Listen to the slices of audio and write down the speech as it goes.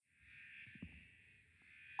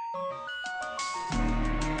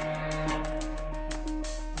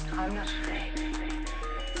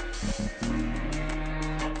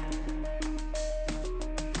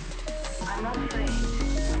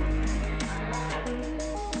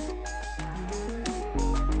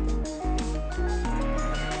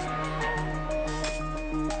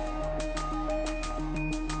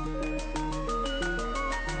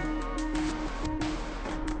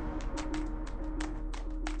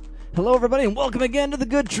Hello, everybody, and welcome again to the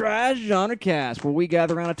Good Trash Genre Cast, where we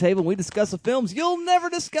gather around a table and we discuss the films you'll never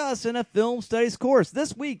discuss in a film studies course.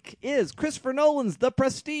 This week is Christopher Nolan's The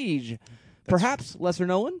Prestige. Perhaps lesser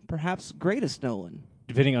Nolan, perhaps greatest Nolan.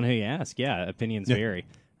 Depending on who you ask, yeah, opinions vary.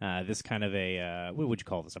 This kind of a, what would you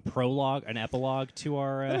call this, a prologue, an epilogue to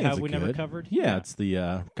our How We Never Covered? Yeah, it's the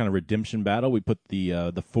kind of redemption battle. We put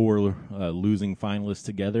the four losing finalists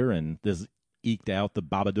together, and this eked out The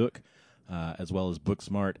Babadook, as well as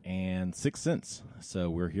Booksmart and Sixth Sense. So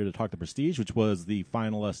we're here to talk The Prestige, which was the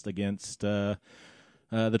finalist against The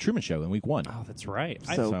Truman Show in week one. Oh, that's right.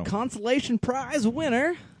 So consolation prize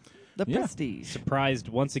winner, The Prestige. Surprised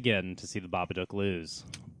once again to see the Babadook lose.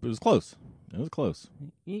 It was close. It was close.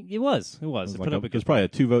 It was. It It was, put probably a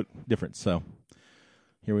 2-vote difference, so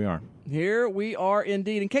here we are. Here we are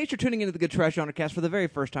indeed. In case you're tuning into the Good Trash Genre Cast for the very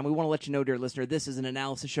first time, we want to let you know, dear listener, this is an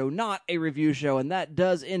analysis show, not a review show, and that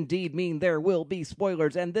does indeed mean there will be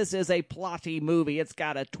spoilers, and this is a plotty movie. It's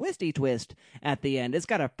got a twisty twist at the end. It's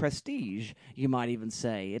got a prestige, you might even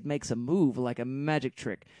say. It makes a move like a magic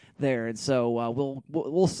trick there, and so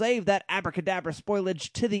we'll save that abracadabra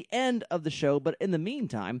spoilage to the end of the show, but in the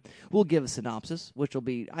meantime, we'll give a synopsis, which will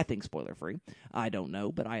be, I think, spoiler-free. I don't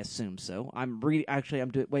know, but I assume so. I'm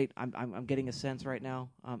getting a sense right now.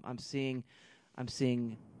 I'm seeing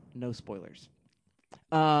no spoilers.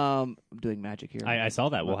 I'm doing magic here. I saw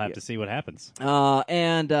that. We'll have to see what happens.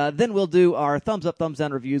 And then we'll do our thumbs up, thumbs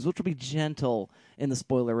down reviews, which will be gentle in the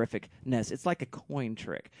spoilerificness. It's like a coin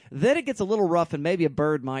trick. Then it gets a little rough, and maybe a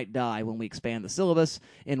bird might die when we expand the syllabus,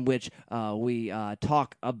 in which we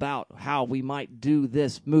talk about how we might do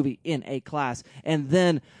this movie in a class. And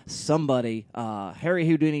then somebody, Harry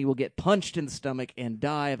Houdini, will get punched in the stomach and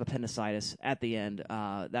die of appendicitis at the end.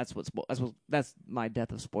 That's my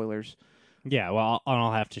death of spoilers. Yeah, well,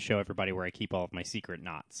 I'll have to show everybody where I keep all of my secret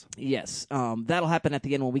knots. Yes, that'll happen at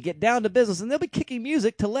the end when we get down to business, and they'll be kicking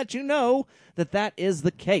music to let you know that is the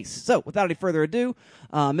case. So, without any further ado,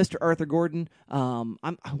 Mr. Arthur Gordon,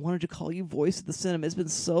 I wanted to call you Voice of the Cinema. It's been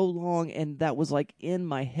so long, and that was like in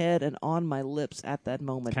my head and on my lips at that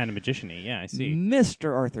moment. Kind of magician-y, yeah, I see.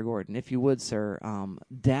 Mr. Arthur Gordon, if you would, sir,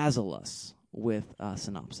 dazzle us with a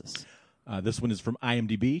synopsis. This one is from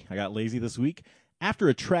IMDb. I got lazy this week. After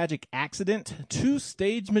a tragic accident, two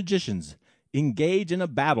stage magicians engage in a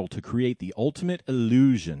battle to create the ultimate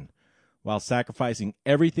illusion while sacrificing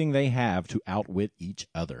everything they have to outwit each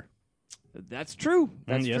other. That's true.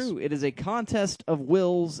 That's yes. true. It is a contest of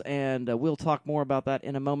wills, and we'll talk more about that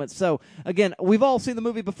in a moment. So, again, we've all seen the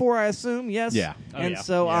movie before, I assume, yes? Yeah.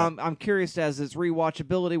 I'm curious as its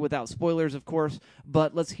rewatchability, without spoilers, of course,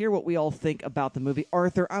 but let's hear what we all think about the movie.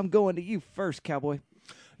 Arthur, I'm going to you first, cowboy.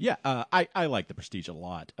 Yeah, I like The Prestige a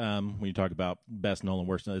lot. When you talk about best Nolan,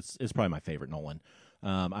 worst, it's probably my favorite Nolan.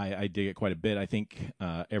 I dig it quite a bit. I think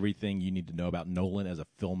everything you need to know about Nolan as a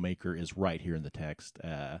filmmaker is right here in the text,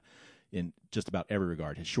 in just about every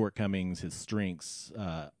regard. His shortcomings, his strengths,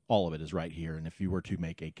 all of it is right here. And if you were to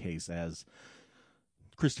make a case as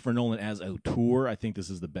Christopher Nolan as auteur, I think this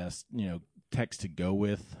is the best, text to go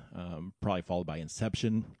with, probably followed by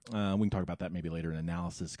Inception. We can talk about that maybe later in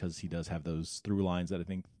analysis, because he does have those through lines that I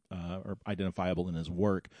think are identifiable in his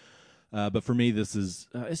work. But for me, this is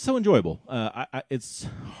it's so enjoyable. It's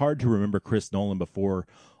hard to remember Chris Nolan before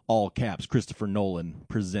all caps Christopher Nolan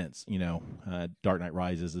presents. Dark Knight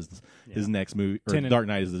Rises is his next movie, or Dark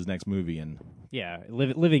Knight is his next movie, and yeah,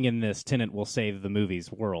 living in this Tenet will save the movie's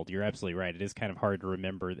world. You're absolutely right. It is kind of hard to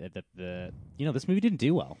remember that this movie didn't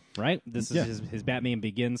do well, right? This is his Batman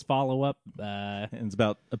Begins follow up, and it's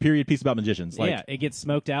about a period piece about magicians. It gets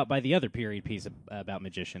smoked out by the other period piece about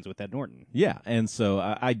magicians with Ed Norton. Yeah, and so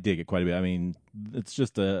I dig it quite a bit. I mean, it's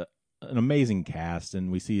just an amazing cast,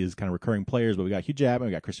 and we see his kind of recurring players, but we got Hugh Jackman,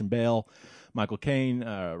 we got Christian Bale, Michael Caine,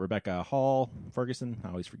 Rebecca Ferguson, I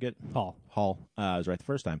always forget. Hall. I was right the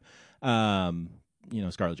first time.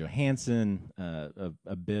 Scarlett Johansson,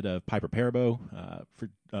 a bit of Piper Perabo for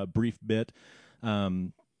a brief bit.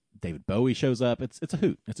 David Bowie shows up. It's a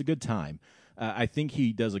hoot. It's a good time. I think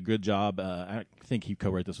he does a good job. I think he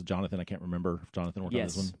co-wrote this with Jonathan. I can't remember if Jonathan worked on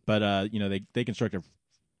this one. But, they construct a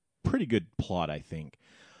pretty good plot, I think.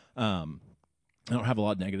 I don't have a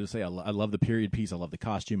lot negative to say. I love the period piece. I love the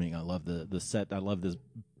costuming. I love the set. I love this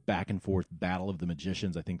back and forth battle of the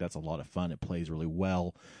magicians. I think that's a lot of fun. It plays really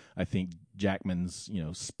well. I think Jackman's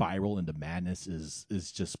spiral into madness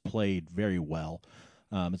is just played very well.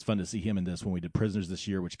 It's fun to see him in this when we did Prisoners this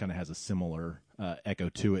year, which kind of has a similar echo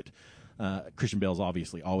to it. Christian Bale's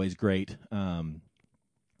obviously always great. And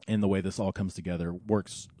the way this all comes together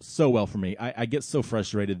works so well for me. I get so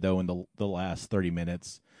frustrated, though, in the last 30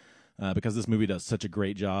 minutes because this movie does such a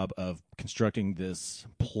great job of constructing this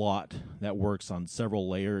plot that works on several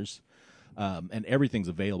layers, and everything's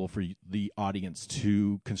available for the audience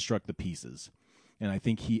to construct the pieces. And I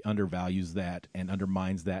think he undervalues that and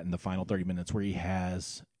undermines that in the final 30 minutes where he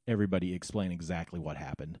has everybody explain exactly what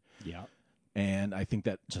happened. Yeah. And I think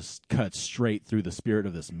that just cuts straight through the spirit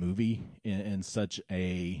of this movie in such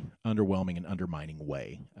a underwhelming and undermining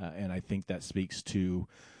way. And I think that speaks to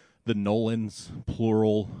the Nolans,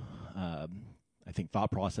 plural, I think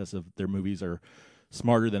thought process of their movies are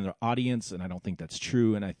smarter than their audience, and I don't think that's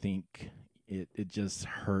true. And I think it just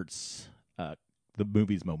hurts the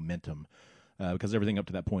movie's momentum because everything up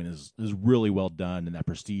to that point is really well done, and that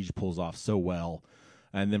Prestige pulls off so well.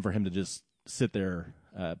 And then for him to just sit there,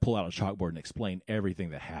 pull out a chalkboard and explain everything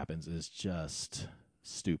that happens is just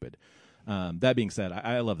stupid. That being said,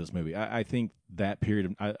 I love this movie. I think that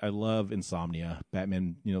period, I love Insomnia.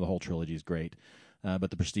 Batman, the whole trilogy is great.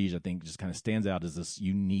 But The Prestige, I think, just kind of stands out as this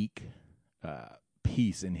unique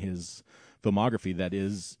piece in his filmography that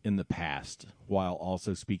is in the past, while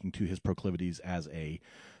also speaking to his proclivities as a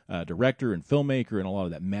director and filmmaker, and a lot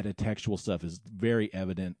of that metatextual stuff is very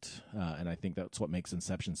evident, and I think that's what makes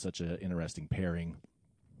Inception such an interesting pairing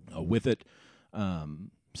with it.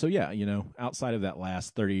 So yeah, outside of that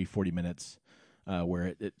last 30, 40 minutes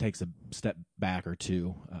where it takes a step back or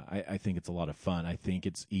two, I think it's a lot of fun. I think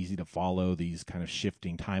it's easy to follow these kind of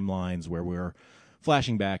shifting timelines where we're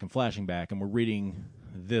flashing back, and we're reading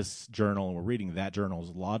this journal and we're reading that journal.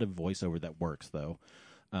 There's a lot of voiceover that works, though.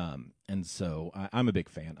 And so I'm a big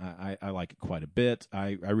fan. I like it quite a bit.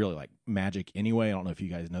 I really like magic anyway. I don't know if you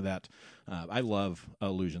guys know that. I love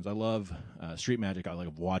illusions. I love street magic. I like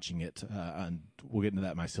watching it. And we'll get into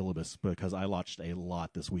that in my syllabus because I watched a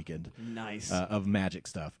lot this weekend. Nice. Of magic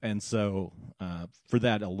stuff. And so for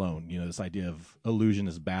that alone, this idea of illusion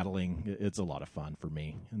is battling, it's a lot of fun for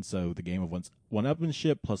me. And so the game of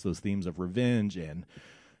one-upmanship plus those themes of revenge and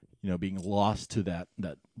being lost to that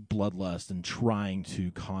bloodlust and trying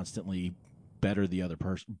to constantly better the other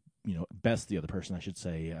person, best the other person, I should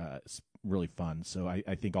say, it's really fun. So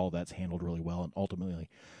I think all that's handled really well, and ultimately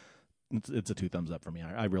it's a 2 thumbs up for me.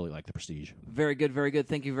 I really like The Prestige. Very good, very good.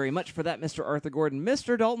 Thank you very much for that, Mr. Arthur Gordon.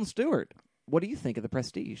 Mr. Dalton Stewart, what do you think of The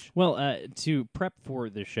Prestige? Well, to prep for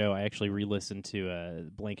the show, I actually re-listened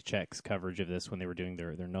to Blank Check's coverage of this when they were doing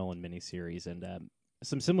their Nolan miniseries, and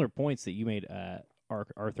some similar points that you made,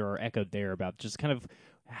 Arthur, are echoed there about just kind of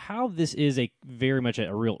how this is very much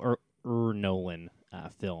a real Nolan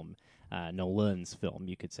film, Nolan's film,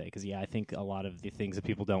 you could say. Because, I think a lot of the things that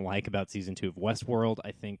people don't like about Season 2 of Westworld,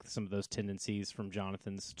 I think some of those tendencies from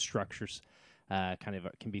Jonathan's structures kind of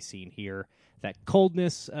can be seen here. That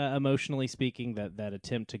coldness, emotionally speaking, that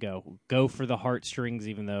attempt to go for the heartstrings,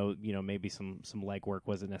 even though, maybe some legwork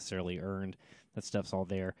wasn't necessarily earned. That stuff's all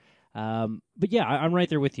there. But yeah, I'm right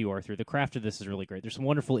there with you, Arthur. The craft of this is really great. There's some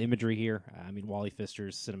wonderful imagery here. I mean, Wally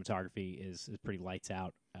Pfister's cinematography is pretty lights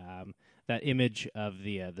out. That image of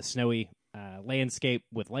the snowy landscape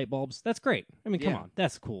with light bulbs, that's great. I mean, come on,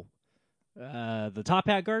 that's cool. The Top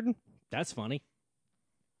Hat Garden, that's funny.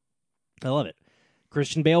 I love it.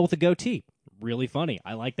 Christian Bale with a goatee, really funny.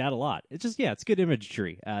 I like that a lot. It's just, it's good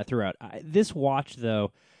imagery throughout. This watch,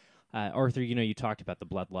 though, Arthur, you talked about the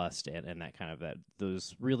bloodlust and that kind of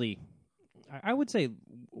those really, I would say,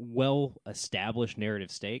 well-established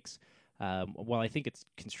narrative stakes. While I think it's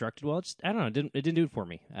constructed well, I don't know, it didn't do it for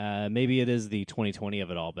me. Maybe it is the 2020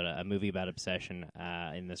 of it all, but a movie about obsession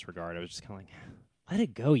in this regard, I was just kind of like, let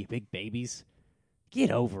it go, you big babies.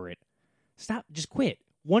 Get over it. Stop. Just quit.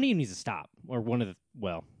 One of you needs to stop. Or one of the,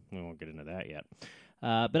 well, we won't get into that yet.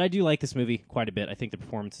 But I do like this movie quite a bit. I think the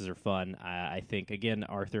performances are fun. I think, again,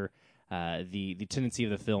 Arthur, the tendency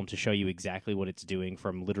of the film to show you exactly what it's doing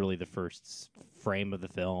from literally the first frame of the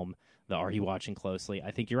film, are you watching closely?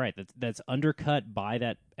 I think you're right. That's undercut by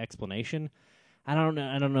that explanation. I don't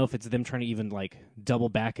know if it's them trying to even double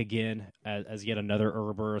back again as yet another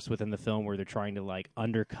Ouroboros within the film where they're trying to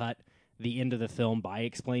undercut the end of the film by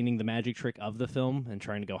explaining the magic trick of the film and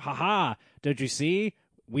trying to go, ha, don't you see?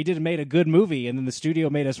 We made a good movie, and then the studio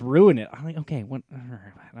made us ruin it. I'm like, okay, what?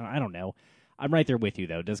 I don't know. I'm right there with you,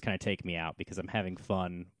 though. It does kind of take me out because I'm having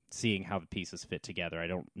fun seeing how the pieces fit together. I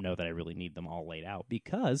don't know that I really need them all laid out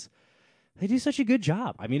because they do such a good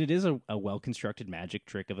job. I mean, it is a well-constructed magic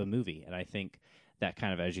trick of a movie, and I think that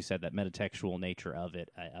kind of, as you said, that metatextual nature of it,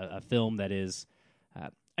 a film that is...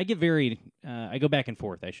 I go back and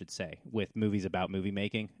forth, I should say, with movies about movie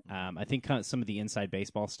making. I think some of the inside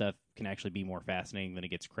baseball stuff can actually be more fascinating than it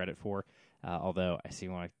gets credit for, although I see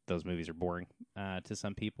those movies are boring to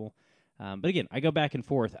some people. But again, I go back and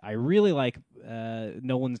forth. I really like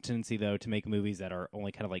Nolan's tendency, though, to make movies that are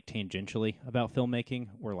only kind of like tangentially about filmmaking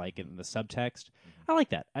or like in the subtext. I like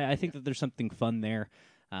that. I think that there's something fun there.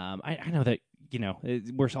 I know that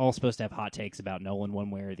we're all supposed to have hot takes about Nolan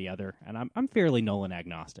one way or the other, and I'm fairly Nolan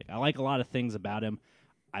agnostic. I like a lot of things about him.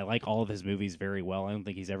 I like all of his movies very well. I don't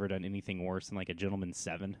think he's ever done anything worse than like A Gentleman's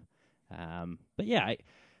Seven. But yeah,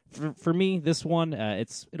 for me, this one,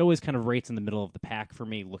 it always kind of rates in the middle of the pack for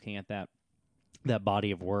me, looking at that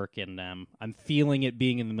body of work, and I'm feeling it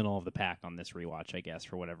being in the middle of the pack on this rewatch, I guess,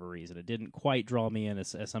 for whatever reason. It didn't quite draw me in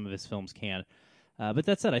as some of his films can. But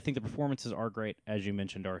that said, I think the performances are great. As you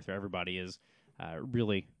mentioned, Arthur, everybody is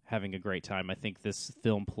really having a great time. I think this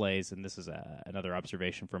film plays, and this is another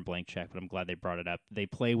observation from Blank Check, but I'm glad they brought it up. They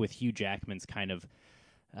play with Hugh Jackman's kind of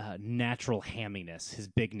natural hamminess, his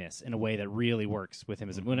bigness, in a way that really works with him.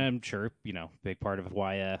 And I'm sure, big part of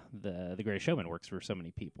why the Greatest Showman works for so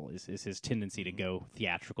many people is his tendency to go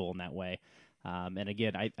theatrical in that way. And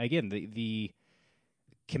again, the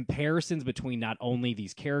comparisons between not only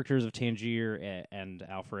these characters of Tangier and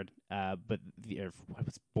Alfred, but what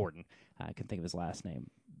was Borden? I couldn't think of his last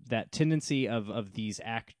name. That tendency of these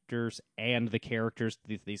actors and the characters,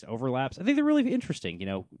 these overlaps, I think they're really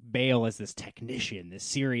interesting. Bale as this technician, this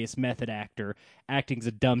serious method actor, acting as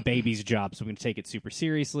a dumb baby's job, so I'm going to take it super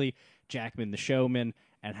seriously. Jackman, the showman,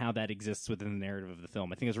 and how that exists within the narrative of the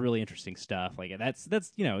film. I think it's really interesting stuff. Like that's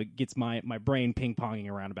it gets my brain ping-ponging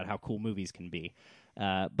around about how cool movies can be.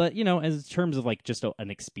 But as terms of like just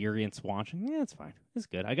an experience watching, it's fine. It's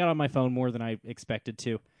good. I got on my phone more than I expected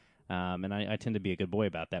to. And I tend to be a good boy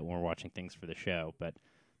about that when we're watching things for the show. But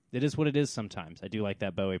it is what it is sometimes. I do like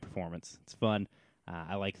that Bowie performance. It's fun.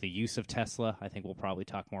 I like the use of Tesla. I think we'll probably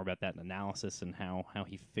talk more about that in analysis and how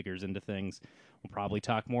he figures into things. We'll probably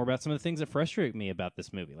talk more about some of the things that frustrate me about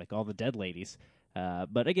this movie, like all the dead ladies.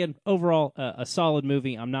 But again, overall, a solid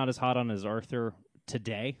movie. I'm not as hot on as Arthur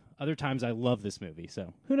today. Other times I love this movie.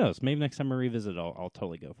 So who knows? Maybe next time I revisit it, I'll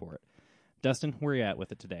totally go for it. Dustin, where are you at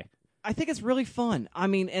with it today? I think it's really fun. I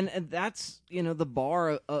mean, and that's, the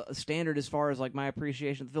bar standard as far as like my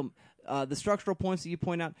appreciation of the film. The structural points that you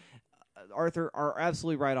point out, Arthur, are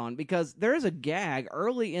absolutely right on, because there is a gag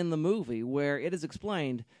early in the movie where it is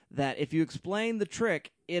explained that if you explain the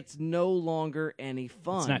trick, it's no longer any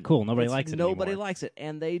fun. It's not cool. Nobody likes it Nobody anymore. likes it,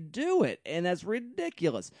 and they do it, and that's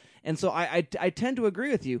ridiculous. And so I tend to agree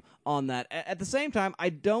with you on that. At the same time, I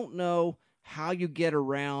don't know how you get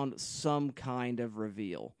around some kind of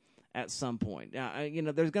reveal at some point.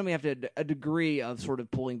 There's going to have to a degree of sort of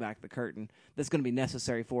pulling back the curtain that's going to be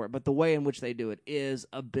necessary for it, but the way in which they do it is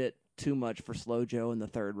a bit too much for Slow Joe in the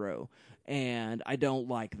third row, and I don't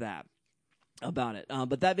like that about it.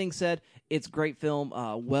 But that being said, it's a great film.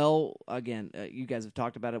 You guys have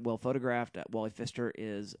talked about it, well photographed. Wally Pfister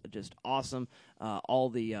is just awesome. All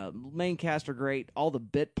the main cast are great. All the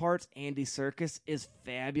bit parts, Andy Serkis is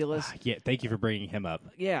fabulous. Yeah, thank you for bringing him up.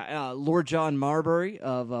 Yeah, Lord John Marbury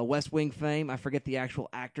of West Wing fame. I forget the actual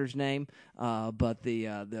actor's name, but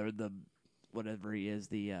the whatever he is,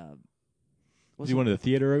 is he one of the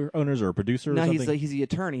theater owners or a producer? No, or something? he's the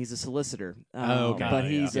attorney. He's a solicitor. Okay. But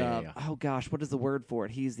he's yeah. what is the word for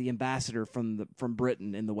it? He's the ambassador from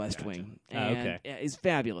Britain in the West Wing. And he's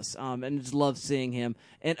fabulous. And just love seeing him.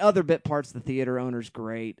 And other bit parts, the theater owner's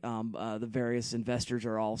great. The various investors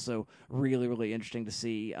are also really, really interesting to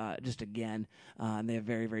see. Just again, and they have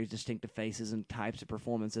very, very distinctive faces and types of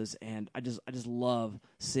performances. And I just love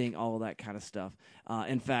seeing all of that kind of stuff.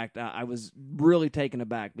 In fact, I was really taken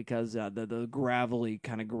aback because the gravelly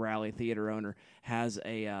kind of growly theater owner has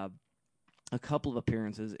a couple of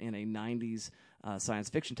appearances in a 90s science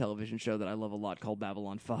fiction television show that I love a lot called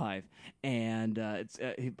Babylon 5, and it's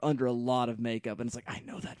under a lot of makeup, and it's like, I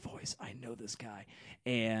know that voice, I know this guy,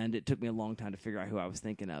 and it took me a long time to figure out who I was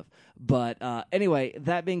thinking of. But anyway,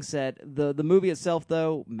 that being said, the movie itself,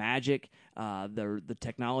 though, magic, the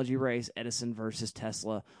technology race, Edison versus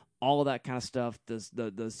Tesla, all of that kind of stuff,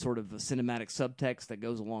 the sort of cinematic subtext that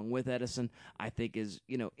goes along with Edison, I think is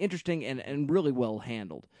interesting and really well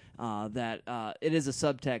handled. That it is a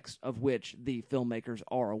subtext of which the filmmakers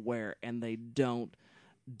are aware, and they don't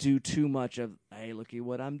do too much of, hey, looky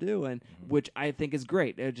what I'm doing, which I think is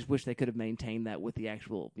great. I just wish they could have maintained that with the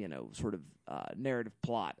actual sort of narrative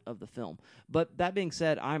plot of the film. But that being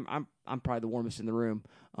said, I'm probably the warmest in the room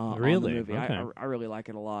on the movie. Okay. I really like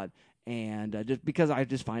it a lot. And just because I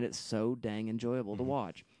just find it so dang enjoyable to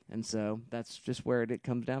watch. And so that's just where it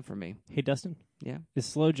comes down for me. Hey, Dustin? Yeah? Is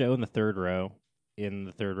Slow Joe in the third row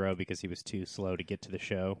because he was too slow to get to the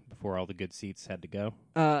show before all the good seats had to go?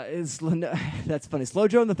 That's funny. Slow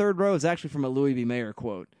Joe in the third row is actually from a Louis B. Mayer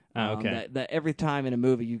quote. Okay. That every time in a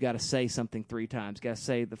movie you got to say something 3 times. You got to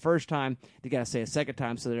say the first time, you got to say a second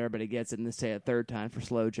time so that everybody gets it, and then say a third time for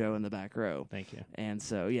Slow Joe in the back row. Thank you. And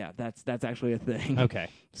so yeah, that's actually a thing. Okay.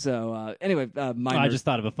 So anyway, I just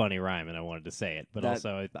thought of a funny rhyme and I wanted to say it, but That-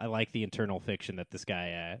 also I like the internal fiction that this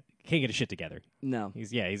guy can't get his shit together. no.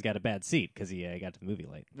 He's got a bad seat because he got to the movie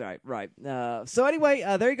late. Right. So anyway,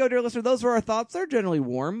 there you go, dear listener. Those were our thoughts. They're generally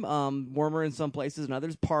warm, warmer in some places and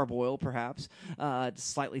others. Parboiled, perhaps,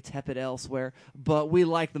 slightly tepid elsewhere. But we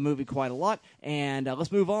like the movie quite a lot. And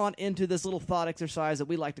let's move on into this little thought exercise that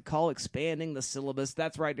we like to call expanding the syllabus.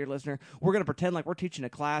 That's right, dear listener. We're going to pretend like we're teaching a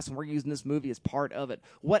class and we're using this movie as part of it.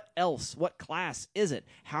 What else? What class is it?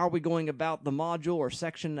 How are we going about the module or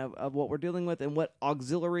section of what we're dealing with? And what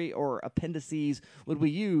auxiliary or appendices would we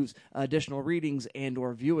use, additional readings and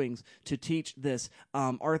or viewings to teach this?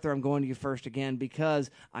 Arthur, I'm going to you first again because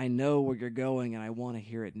I know where you're going and I want to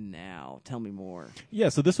hear it now. Tell me more. Yeah,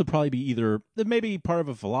 so this would probably be either maybe part of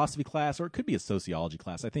a philosophy class or it could be a sociology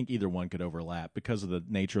class. I think either one could overlap because of the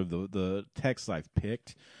nature of the texts I've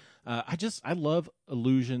picked. I love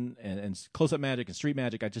illusion and close-up magic and street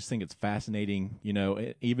magic. I just think it's fascinating,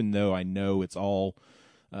 even though I know it's all,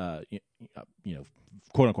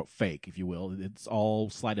 quote-unquote fake, if you will. It's all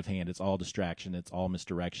sleight of hand. It's all distraction. It's all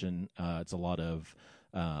misdirection. It's a lot of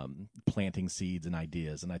planting seeds and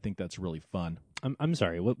ideas, and I think that's really fun. I'm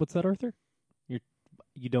sorry. What's that, Arthur?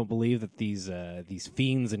 You don't believe that these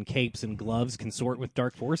fiends in capes and gloves consort with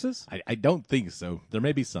dark forces? I don't think so. There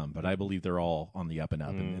may be some, but I believe they're all on the up and up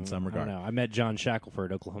in some regard. I don't know. I met John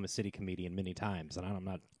Shackelford, Oklahoma City comedian, many times, and I'm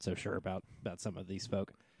not so sure about some of these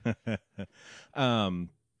folk.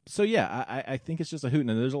 So yeah, I think it's just a hoot, and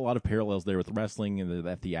there's a lot of parallels there with wrestling and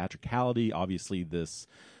that theatricality. Obviously, this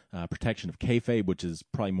protection of kayfabe, which is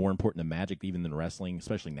probably more important than magic even than wrestling,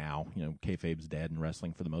 especially now. Kayfabe's dead in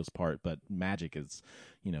wrestling for the most part, but magic is,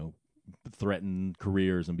 threatened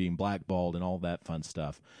careers and being blackballed and all that fun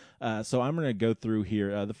stuff. So I'm going to go through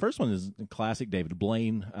here. The first one is classic David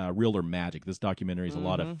Blaine, Real or Magic. This documentary is a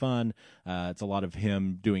lot of fun. It's a lot of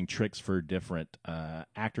him doing tricks for different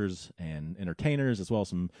actors and entertainers, as well as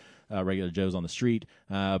some regular Joes on the street.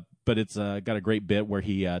 But it's got a great bit where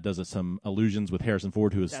he does some illusions with Harrison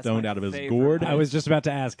Ford, who is That's stoned my out of his favorite. gourd. I was just about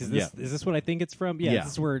to ask, is Yeah. this what I think it's from? Yeah, Yeah.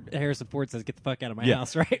 this is where Harrison Ford says, "Get the fuck out of my Yeah.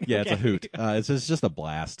 house," right? Yeah, it's a Okay. hoot. It's just a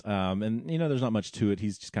blast. And there's not much to it.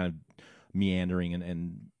 He's just kind of meandering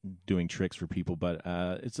and doing tricks for people, but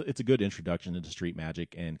it's a good introduction into street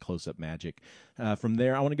magic and close-up magic. From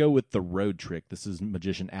there, I want to go with The Road Trick. This is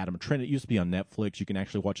magician Adam Trent. It used to be on Netflix. You can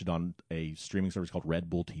actually watch it on a streaming service called Red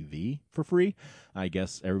Bull TV for free. I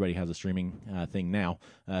guess everybody has a streaming thing now.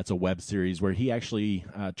 It's a web series where he actually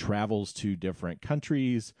travels to different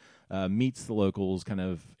countries, meets the locals, kind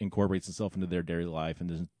of incorporates himself into their daily life,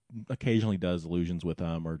 and occasionally does illusions with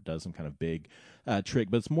them or does some kind of big trick,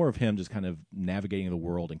 but it's more of him just kind of navigating the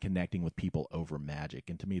world and connecting with people over magic.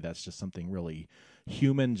 And to me, that's just something really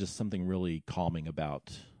human, just something really calming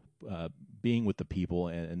about being with the people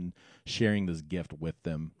and sharing this gift with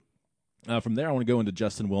them. From there, I want to go into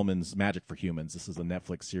Justin Willman's Magic for Humans. This is a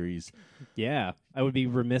Netflix series. Yeah, I would be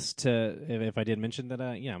remiss if I did mention that.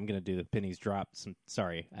 I'm going to do the pennies drop.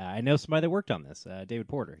 I know somebody that worked on this, David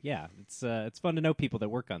Porter. Yeah, it's fun to know people that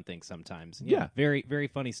work on things sometimes. Yeah. Very very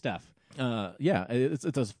funny stuff. It's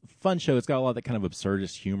a fun show. It's got a lot of that kind of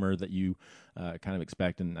absurdist humor that you kind of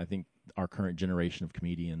expect, and I think our current generation of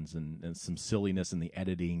comedians and some silliness in the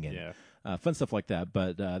editing and fun stuff like that.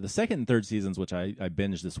 But the second and third seasons, which I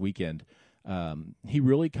binged this weekend, he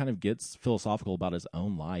really kind of gets philosophical about his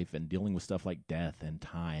own life and dealing with stuff like death and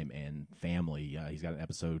time and family. He's got an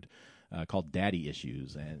episode called Daddy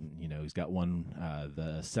Issues, and he's got one.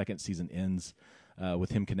 The second season ends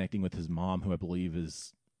with him connecting with his mom, who I believe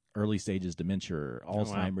is early stages dementia or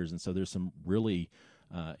Alzheimer's. And so there's some really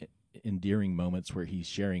endearing moments where he's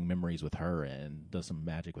sharing memories with her and does some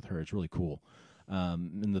magic with her. It's really cool.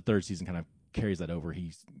 And the third season kind of carries that over.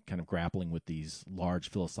 He's kind of grappling with these large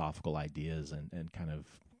philosophical ideas and kind of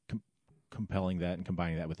compelling that and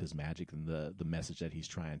combining that with his magic and the message that he's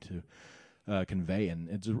trying to convey. And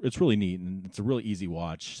it's really neat, and it's a really easy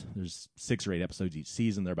watch. There's 6 or 8 episodes each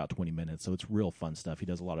season. They're about 20 minutes, so it's real fun stuff. He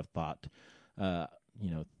does a lot of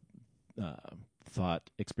thought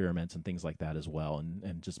experiments and things like that as well,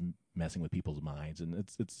 and just messing with people's minds, and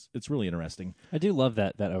it's really interesting. I do love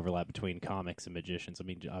that overlap between comics and magicians. I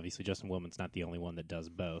mean, obviously Justin Willman's not the only one that does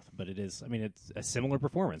both, but it is. I mean, it's a similar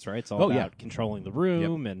performance, right? It's all about controlling the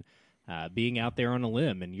room and being out there on a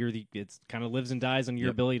limb, and it's kind of lives and dies on your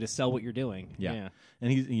ability to sell what you're doing. Yeah.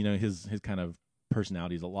 And he's his kind of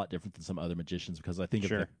personality is a lot different than some other magicians because I think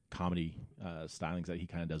Sure. of the comedy stylings that he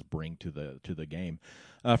kind of does bring to the game.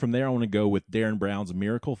 From there, I want to go with Darren Brown's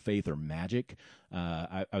Miracle, Faith, or Magic.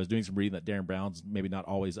 I was doing some reading that Darren Brown's maybe not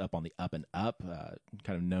always up on the up and up,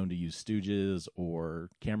 kind of known to use stooges or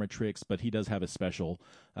camera tricks, but he does have a special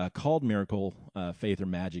called Miracle, Faith, or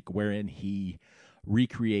Magic, wherein he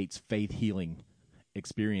recreates faith healing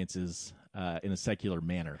experiences in a secular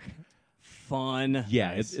manner. Fun.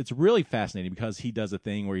 Yeah, Nice. it's really fascinating because he does a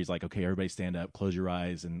thing where he's like, okay, everybody stand up, close your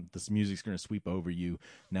eyes, and this music's going to sweep over you.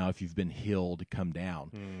 Now, if you've been healed, come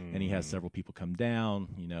down. And he has several people come down,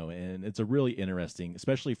 and it's a really interesting,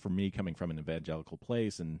 especially for me coming from an evangelical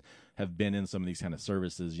place and have been in some of these kind of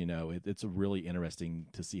services, it's a really interesting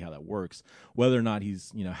to see how that works. Whether or not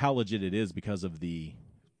he's, how legit it is because of the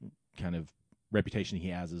kind of reputation he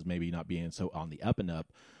has as maybe not being so on the up and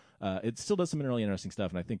up. It still does some really interesting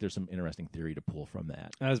stuff, and I think there's some interesting theory to pull from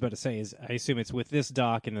that. I was about to say I assume it's with this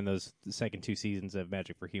doc and then the second 2 seasons of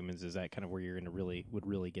Magic for Humans. Is that kind of where you're going to would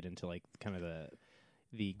really get into like kind of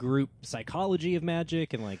the group psychology of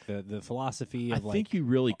magic and like the philosophy of I think you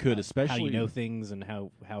really could, especially how you know things and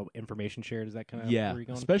how information shared. Is that kind of yeah, where you're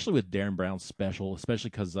going? especially with Darren Brown's special,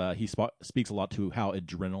 especially because he speaks a lot to how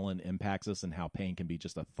adrenaline impacts us and how pain can be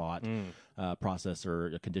just a thought process or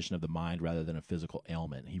a condition of the mind rather than a physical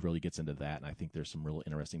ailment. He really gets into that, and I think there's some real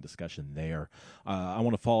interesting discussion there. I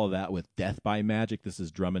want to follow that with Death by Magic. This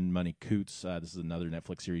is Drummond Money Coots. This is another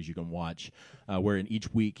Netflix series you can watch, where in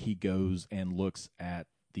each week he goes and looks at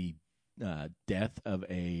the death of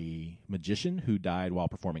a magician who died while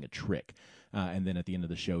performing a trick. And then at the end of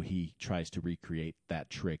the show, he tries to recreate that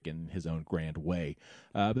trick in his own grand way.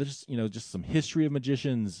 But there's just some history of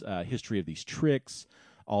magicians, history of these tricks.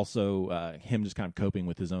 Also, him just kind of coping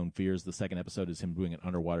with his own fears. The second episode is him doing an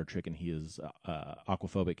underwater trick, and he is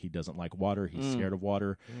aquaphobic. He doesn't like water. He's scared of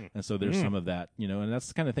water. And so there's some of that, and that's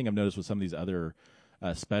the kind of thing I've noticed with some of these other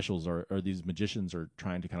specials or these magicians are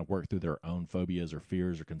trying to kind of work through their own phobias or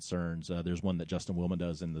fears or concerns. There's one that Justin Willman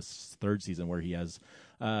does in this third season where he has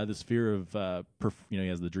this fear of, he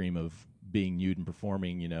has the dream of being nude and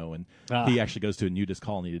performing, and he actually goes to a nudist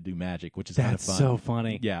colony to do magic, which is kind of fun. So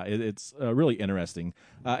funny. Yeah, it's really interesting.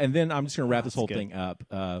 And then I'm just going to wrap this whole thing up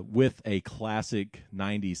with a classic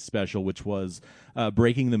 90s special, which was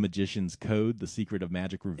Breaking the Magician's Code, The Secret of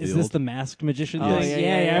Magic Revealed. Is this the Masked Magician Oh, thing?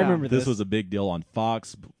 yeah. I remember This was a big deal on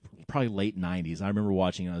Fox, probably late 90s. I remember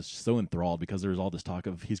watching and I was just so enthralled because there was all this talk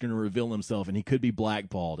of he's going to reveal himself and he could be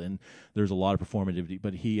blackballed, and there's a lot of performativity,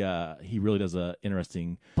 but he really does a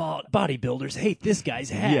interesting bodybuilders hate this guy's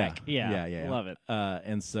hack. Yeah. Love it.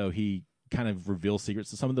 And so he kind of reveals secrets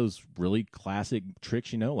to some of those really classic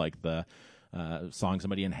tricks, like the sawing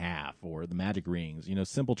somebody in half or the magic rings,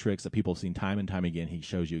 simple tricks that people have seen time and time again. He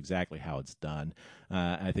shows you exactly how it's done.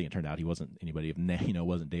 I think it turned out he wasn't anybody of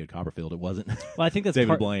wasn't David Copperfield. It wasn't. Well, I think that's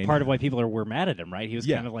David Blaine. part of why people were mad at him, right? He was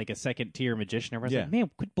Yeah. kind of like a second tier magician. Everyone's Yeah. like,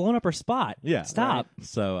 man, quit blowing up our spot. Yeah, Stop. right.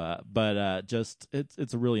 So, just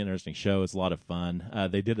it's a really interesting show. It's a lot of fun.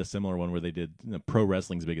 They did a similar one where they did pro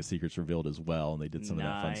wrestling's biggest secrets revealed as well, and they did some of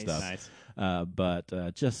that fun stuff. Nice.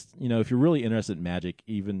 But just if you're really interested in magic,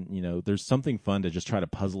 even there's something fun to just try to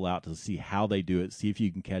puzzle out to see how they do it. See if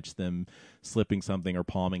you can catch them slipping something or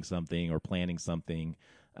palming something or planning something.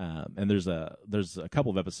 And there's a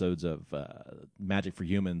couple of episodes of Magic for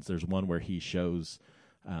Humans. There's one where he shows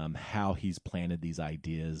how he's planted these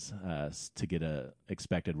ideas to get a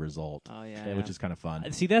expected result. Oh, yeah. Which is kind of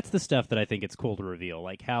fun. See, that's the stuff that I think it's cool to reveal,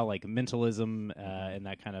 like how like mentalism and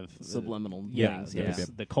that kind of Subliminal things, things, yeah.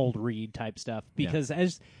 the cold read type stuff. Because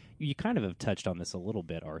as you kind of have touched on this a little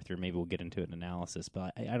bit, Arthur. Maybe we'll get into it in analysis,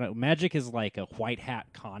 but I don't know. Magic is like a white hat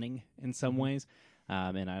conning in some ways,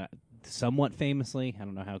 and somewhat famously, I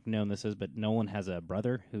don't know how known this is, but Nolan has a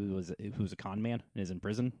brother who's a con man and is in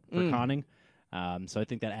prison for conning. So I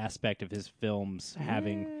think that aspect of his films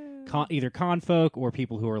having either con folk or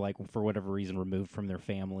people who are like for whatever reason removed from their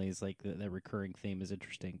families, like the recurring theme is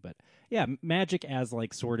interesting. But yeah, magic as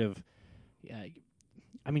like sort of.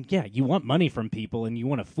 You want money from people and you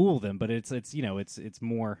want to fool them, but it's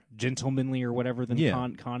more gentlemanly or whatever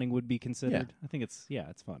than conning would be considered. Yeah. I think it's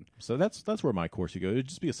fun. So that's where my course would go. It would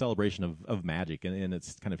just be a celebration of magic and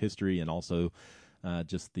its kind of history, and also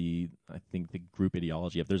just I think the group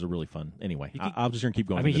ideology. If there's a really fun. Anyway, I'm just gonna keep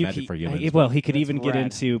going. I mean, with the Magic for Humans. Well, he could That's even get rad.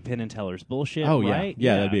 into Penn and Teller's bullshit. Oh right?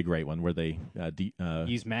 yeah, that'd be a great one where they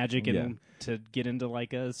use magic and to get into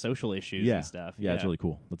like social issues and stuff. Yeah, it's really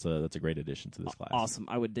cool. That's a great addition to this class. Awesome.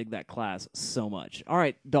 I would dig that class so much. All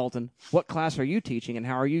right, Dalton, what class are you teaching and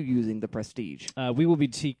how are you using the Prestige? We will be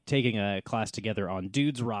taking a class together on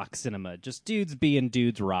Dudes Rock Cinema. Just dudes being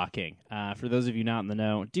dudes rocking. For those of you not in the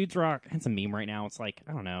know, Dudes Rock, it's a meme right now. It's like,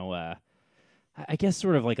 I don't know, I guess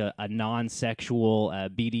sort of like a non-sexual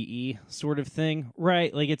BDE sort of thing,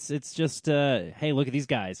 right? Like it's just, hey, look at these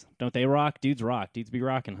guys. Don't they rock? Dudes rock. Dudes be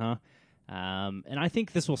rocking, huh? And I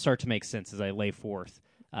think this will start to make sense as I lay forth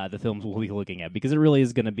the films we'll be looking at, because it really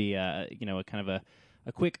is going to be, a kind of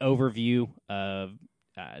a quick overview of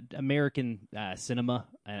American cinema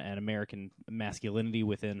and American masculinity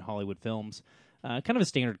within Hollywood films. Kind of a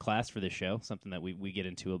standard class for this show, something that we get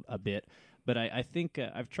into a bit. But I think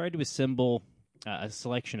I've tried to assemble a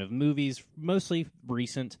selection of movies, mostly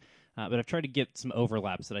recent, but I've tried to get some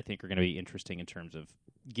overlaps that I think are going to be interesting in terms of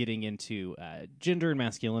getting into gender and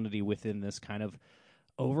masculinity within this kind of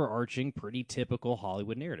overarching, pretty typical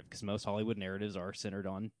Hollywood narrative, because most Hollywood narratives are centered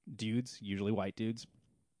on dudes, usually white dudes,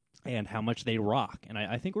 and how much they rock. And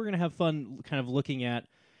I think we're going to have fun kind of looking at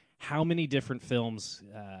how many different films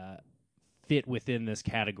fit within this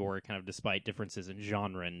category, kind of despite differences in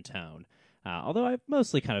genre and tone. Although I've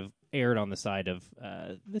mostly kind of erred on the side of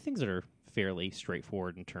the things that are fairly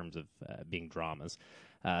straightforward in terms of being dramas.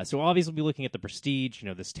 So obviously we'll be looking at The Prestige,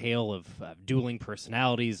 this tale of dueling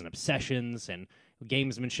personalities and obsessions and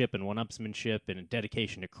gamesmanship and one-upsmanship and a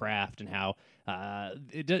dedication to craft, and how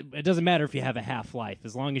it doesn't matter if you have a half-life,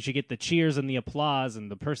 as long as you get the cheers and the applause,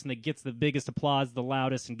 and the person that gets the biggest applause the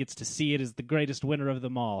loudest and gets to see it is the greatest winner of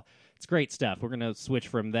them all. It's great stuff. We're going to switch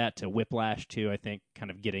from that to Whiplash too, I think,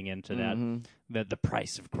 kind of getting into that the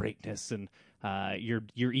price of greatness, and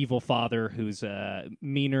your evil father who's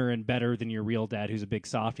meaner and better than your real dad, who's a big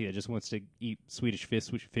softie that just wants to eat Swedish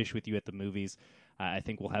fish with you at the movies. I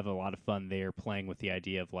think we'll have a lot of fun there, playing with the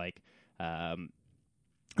idea of like, I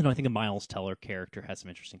think a Miles Teller character has some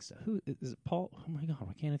interesting stuff. Who is it? Paul? Oh my God,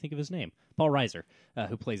 why can't I think of his name? Paul Reiser,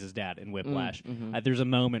 who plays his dad in Whiplash. There's a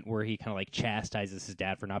moment where he kind of like chastises his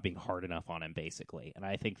dad for not being hard enough on him, basically, and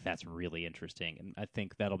I think that's really interesting. And I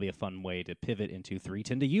think that'll be a fun way to pivot into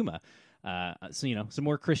 3:10 to Yuma. So some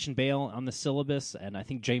more Christian Bale on the syllabus, and I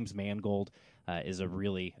think James Mangold is a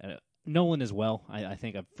really Nolan as well. I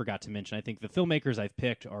think I forgot to mention. I think the filmmakers I've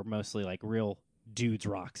picked are mostly like real dudes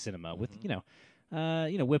rock cinema with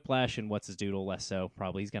Whiplash and What's His Doodle less so.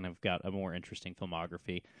 Probably he's gonna have got a more interesting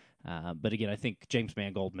filmography. But again, I think James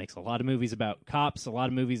Mangold makes a lot of movies about cops, a lot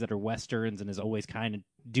of movies that are westerns, and is always kind of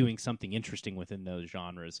doing something interesting within those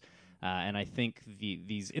genres. And I think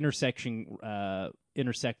these intersecting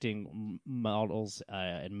models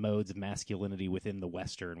and modes of masculinity within the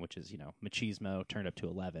Western, which is, machismo turned up to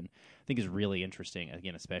 11, I think is really interesting.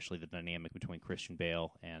 Again, especially the dynamic between Christian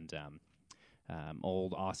Bale and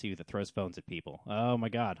old Aussie that throws phones at people. Oh, my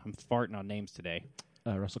God. I'm farting on names today.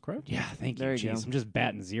 Russell Crowe? Yeah, thank you. There you go. I'm just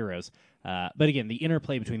batting zeros. But again, the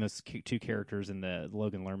interplay between those two characters and the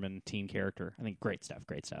Logan Lerman teen character, I think great stuff.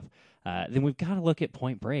 Then we've got to look at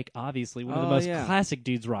Point Break, obviously, one of the most classic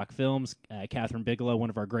dudes rock films. Catherine Bigelow, one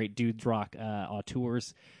of our great dudes rock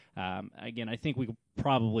auteurs. Again, I think we could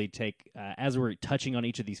probably take, as we're touching on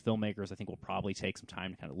each of these filmmakers, I think we'll probably take some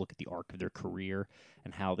time to kind of look at the arc of their career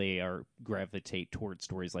and how they gravitate towards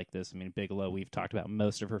stories like this. I mean, Bigelow, we've talked about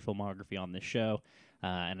most of her filmography on this show,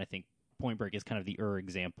 and I think Point Break is kind of the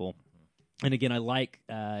example. And again, I like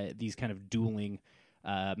these kind of dueling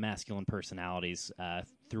masculine personalities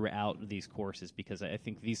throughout these courses, because I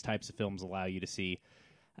think these types of films allow you to see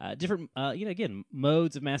different, again,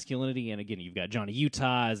 modes of masculinity. And again, you've got Johnny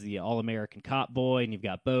Utah as the all-American cop boy, and you've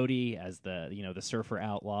got Bodie as the surfer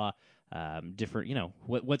outlaw. Different,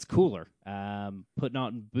 what's cooler, putting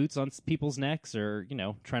on boots on people's necks, or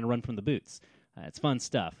trying to run from the boots. It's fun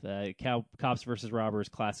stuff. Cops versus Robbers,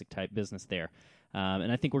 classic type business there.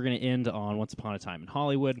 And I think we're going to end on Once Upon a Time in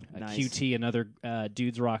Hollywood. Nice. QT, another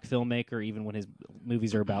dudes rock filmmaker. Even when his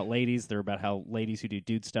movies are about ladies, they're about how ladies who do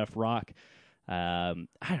dude stuff rock.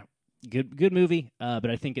 Good movie, but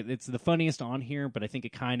I think it's the funniest on here. But I think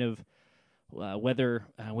it kind of, whether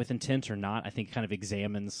with intent or not, I think it kind of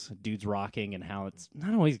examines dudes rocking and how it's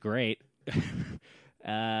not always great,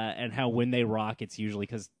 and how when they rock, it's usually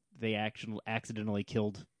because they accidentally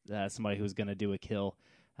killed somebody who was going to do a kill.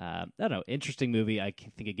 I don't know. Interesting movie. I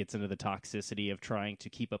think it gets into the toxicity of trying to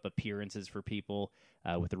keep up appearances for people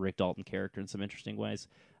with the Rick Dalton character in some interesting ways.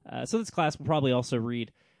 So this class will probably also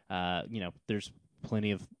read. There's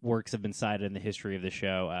plenty of works have been cited in the history of the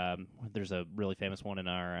show. There's a really famous one in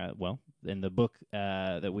our in the book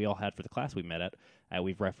that we all had for the class we met at.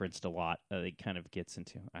 We've referenced a lot. It kind of gets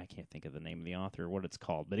into, I can't think of the name of the author or what it's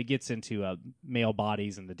called, but it gets into male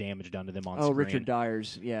bodies and the damage done to them on screen. Richard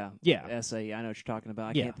Dyer's, yeah, essay. I know what you're talking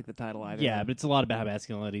about. I can't think of the title either. Yeah, but it's a lot about how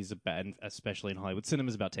masculinity is about, and especially in Hollywood cinema,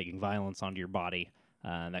 is about taking violence onto your body,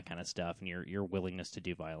 that kind of stuff, and your willingness to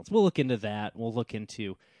do violence. We'll look into that. We'll look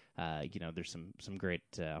into, there's some great.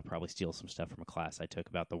 I'll probably steal some stuff from a class I took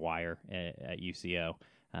about The Wire at UCO.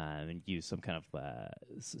 And use some kind of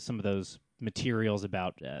some of those materials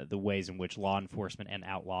about the ways in which law enforcement and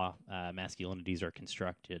outlaw masculinities are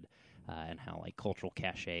constructed, and how like cultural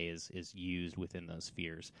cachet is used within those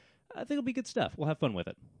spheres. I think it'll be good stuff. We'll have fun with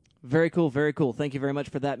it. Very cool, very cool. Thank you very much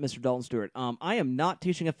for that, Mr. Dalton Stewart. I am not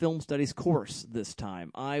teaching a film studies course this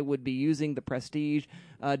time. I would be using the Prestige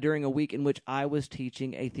during a week in which I was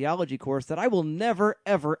teaching a theology course that I will never,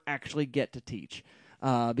 ever actually get to teach.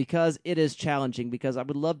 Because it is challenging, because I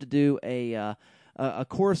would love to do a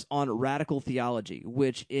course on radical theology,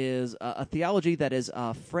 which is a theology that is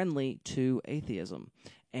friendly to atheism.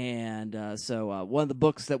 And so one of the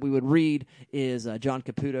books that we would read is John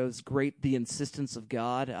Caputo's great The Insistence of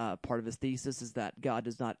God. Part of his thesis is that God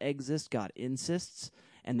does not exist, God insists,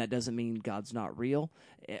 and that doesn't mean God's not real.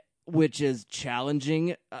 Which is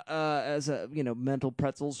challenging as mental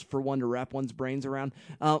pretzels for one to wrap one's brains around.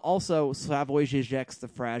 Also, Slavoj Žižek's The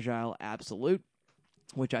Fragile Absolute,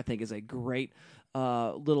 which I think is a great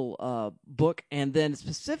little book. And then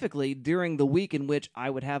specifically during the week in which I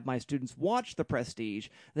would have my students watch The Prestige,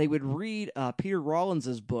 they would read Peter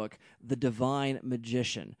Rollins' book, The Divine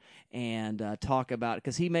Magician, and talk about it,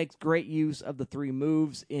 because he makes great use of the three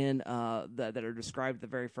moves in that are described at the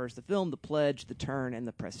very first of the film: the pledge, the turn, and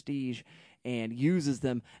the prestige, and uses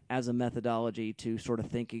them as a methodology to sort of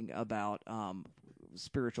thinking about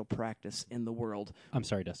spiritual practice in the world. I'm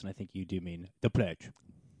sorry, Dustin. I think you do mean the pledge,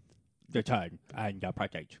 the turn, and the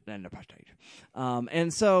prestige.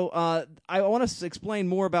 And so I want to explain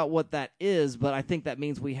more about what that is, but I think that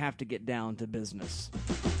means we have to get down to business.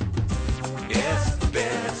 It's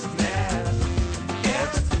business.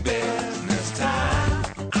 It's business time.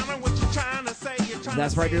 I know what you're trying to say.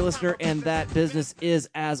 That's right, dear listener, and that business is,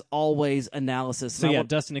 as always, analysis. So,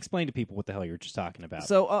 Dustin, explain to people what the hell you were just talking about.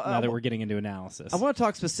 So, now that we're getting into analysis. I want to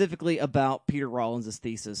talk specifically about Peter Rollins'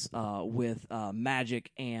 thesis with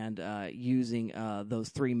magic and using those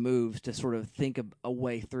three moves to sort of think a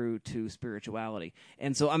way through to spirituality.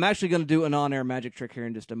 And so I'm actually going to do an on-air magic trick here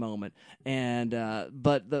in just a moment. And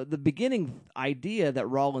but the beginning idea that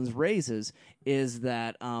Rollins raises is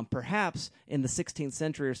that perhaps in the 16th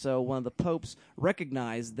century or so, one of the popes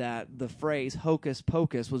recognized that the phrase hocus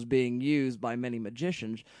pocus was being used by many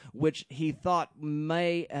magicians, which he thought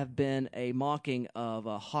may have been a mocking of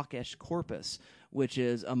a hocus corpus, which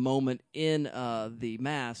is a moment in the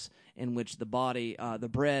Mass in which the body, the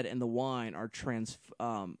bread, and the wine are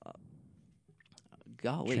transubstantiated.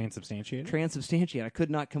 I could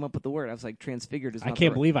not come up with the word. I was like, transfigured is not I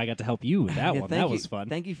can't believe I got to help you with that one. That was fun.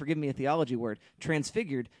 Thank you for giving me a theology word.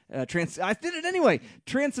 Transfigured. I did it anyway.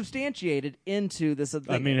 Transubstantiated into this.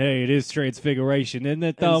 I mean, hey, it is transfiguration, isn't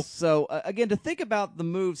it, though? And so, again, to think about the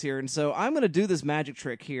moves here, and so I'm going to do this magic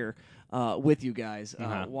trick here with you guys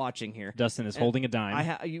watching here. Dustin is holding a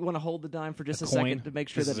dime. You want to hold the dime for just a coin? second to make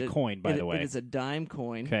sure this that is a coin, by the way. It is a dime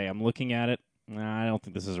coin. Okay, I'm looking at it. I don't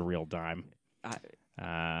think this is a real dime.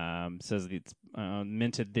 Says it's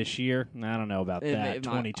minted this year. I don't know about that.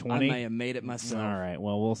 2020. I may have made it myself. All right.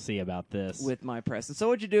 Well, we'll see about this with my press. And so,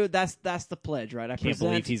 what you do? That's the pledge, right? I can't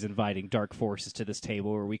believe he's inviting dark forces to this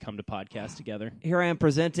table where we come to podcast together. Here I am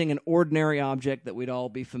presenting an ordinary object that we'd all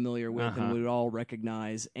be familiar with and we'd all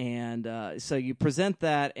recognize. And so you present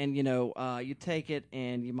that, and you take it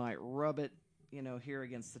and you might rub it, here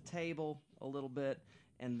against the table a little bit,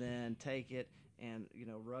 and then take it and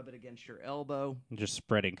rub it against your elbow. Just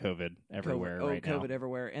spreading COVID everywhere now. COVID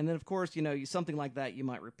everywhere. And then, of course, something like that, you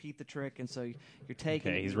might repeat the trick, and so you're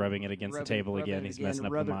taking... Okay, he's rubbing it against the table again. He's messing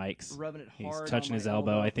up the mics. Rubbing it hard. He's touching his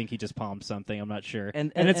elbow. I think he just palmed something. I'm not sure.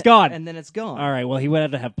 And it's gone. And then it's gone. All right, well, he would have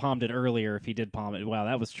to have palmed it earlier if he did palm it. Wow,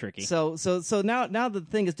 that was tricky. So now the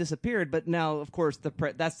thing has disappeared, but now, of course,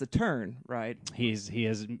 that's the turn, right? You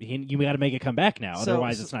got to make it come back now.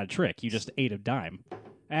 Otherwise, it's not a trick. You just ate a dime.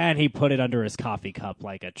 And he put it under his coffee cup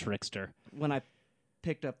like a trickster. When I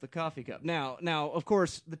picked up the coffee cup. Now, of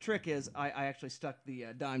course, the trick is I actually stuck the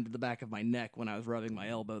dime to the back of my neck when I was rubbing my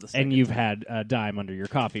elbow. And you've had a dime under your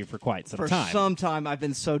coffee for quite some time. For some time, I've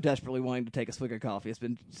been so desperately wanting to take a swig of coffee.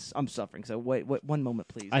 I'm suffering. So wait, one moment,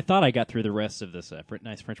 please. I thought I got through the rest of this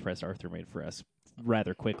nice French press Arthur made for us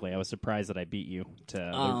rather quickly. I was surprised that I beat you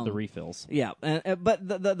to the refills. Yeah, but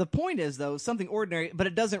the point is, though, something ordinary, but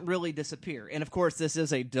it doesn't really disappear. And, of course, this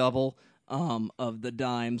is a double of the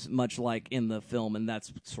dimes, much like in the film, and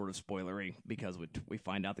that's sort of spoilery because we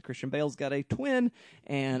find out that Christian Bale's got a twin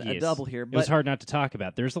and a Yes. double here. It was hard not to talk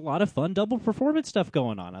about. There's a lot of fun double performance stuff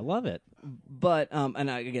going on. I love it. But and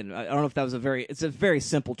again, I don't know if that was it's a very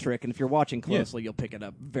simple trick, and if you're watching closely, you'll pick it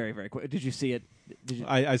up very, very quick. Did you see it? Did you?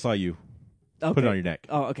 I saw you Okay. put it on your neck.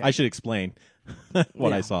 Oh, okay. I should explain what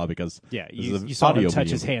Yeah. I saw because Yeah, this you, is a you saw him audio touch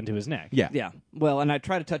medium. his hand to his neck. Yeah. Yeah. Well, and I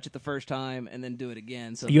tried to touch it the first time and then do it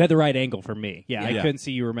again. So You had the right angle for me. Yeah, I Yeah. couldn't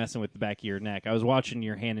see you were messing with the back of your neck. I was watching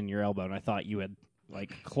your hand and your elbow, and I thought you had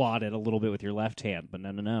clawed it a little bit with your left hand, but no.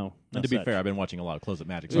 And to be such. fair, I've been watching a lot of Close Up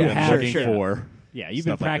Magic, so Yeah, I've been sure, looking sure. for. Yeah, you've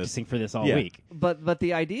been stuff like this. practicing for this all Yeah. week. But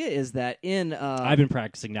the idea is that in I've been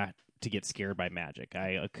practicing not to get scared by magic.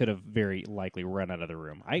 I could have very likely run out of the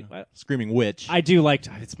room. Screaming Witch. I do like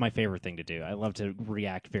to, it's my favorite thing to do. I love to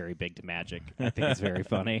react very big to magic. I think it's very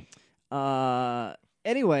funny.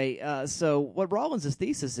 Anyway, so what Rollins'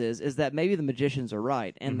 thesis is that maybe the magicians are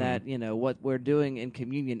right, and that what we're doing in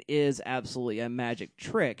communion is absolutely a magic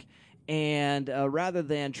trick. And rather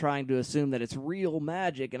than trying to assume that it's real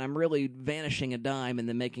magic and I'm really vanishing a dime and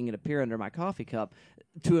then making it appear under my coffee cup,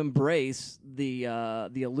 to embrace the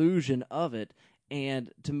illusion of it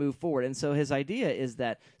and to move forward. And so his idea is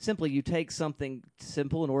that simply you take something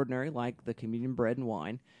simple and ordinary like the communion bread and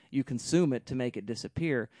wine, you consume it to make it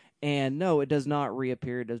disappear, and no, it does not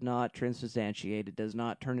reappear, it does not transubstantiate, it does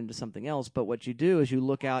not turn into something else, but what you do is you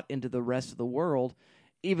look out into the rest of the world.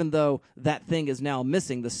 Even though that thing is now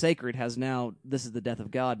missing, the sacred has now, this is the death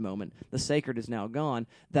of God moment, the sacred is now gone,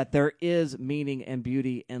 that there is meaning and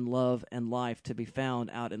beauty and love and life to be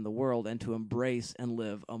found out in the world and to embrace and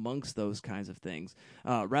live amongst those kinds of things.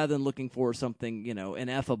 Rather than looking for something,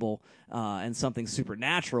 ineffable and something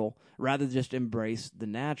supernatural, rather just embrace the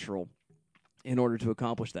natural in order to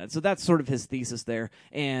accomplish that. So that's sort of his thesis there.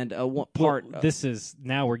 And one part... this is,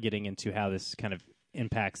 now we're getting into how this kind of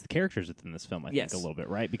impacts the characters within this film, I Yes. think, a little bit,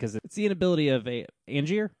 right? Because it's the inability of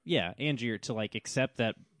Angier to accept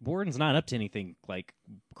that Borden's not up to anything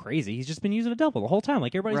crazy. He's just been using a double the whole time,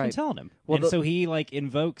 like everybody's been Right. telling him. Well, and so he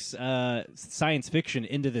invokes science fiction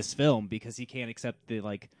into this film because he can't accept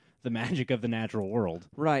the magic of the natural world.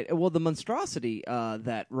 Right. Well, the monstrosity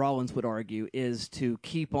that Rollins would argue is to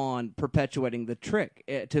keep on perpetuating the trick,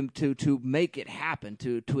 to make it happen,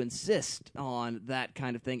 to insist on that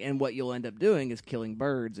kind of thing. And what you'll end up doing is killing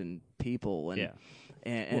birds and people. And, Yeah.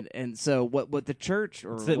 And so what the church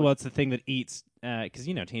or It's the thing that eats because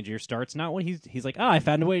Tangier starts not when he's like, I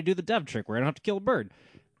found a way to do the dove trick where I don't have to kill a bird,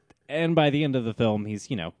 and by the end of the film he's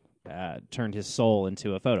turned his soul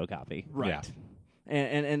into a photocopy. right. Yeah.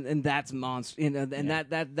 And that's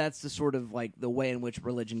that's the sort of the way in which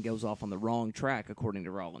religion goes off on the wrong track, according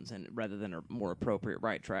to Rollins, and rather than a more appropriate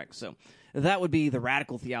right track. So that would be the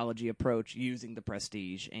radical theology approach, using the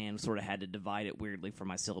prestige, and sort of had to divide it weirdly from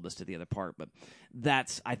my syllabus to the other part. But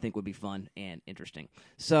that's, I think, would be fun and interesting.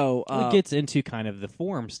 So It gets into kind of the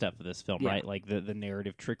form stuff of this film, Yeah. right? Like the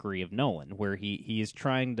narrative trickery of Nolan, where he is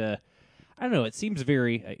trying to. I don't know. It seems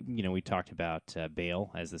very, we talked about Bale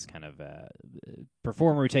as this kind of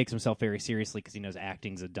performer who takes himself very seriously because he knows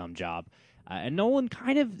acting's a dumb job. And Nolan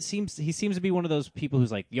kind of seems to be one of those people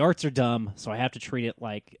who's like, the arts are dumb, so I have to treat it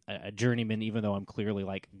like a journeyman, even though I'm clearly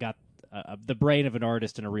got the brain of an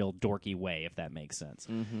artist in a real dorky way, if that makes sense.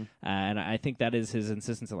 Mm-hmm. And I think that is his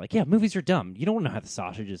insistence of movies are dumb. You don't know how the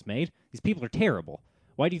sausage is made. These people are terrible.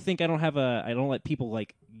 Why do you think I don't let people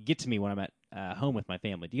get to me when I'm at home with my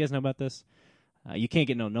family? Do you guys know about this? You can't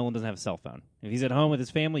get Nolan doesn't have a cell phone. If he's at home with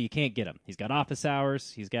his family, you can't get him. He's got office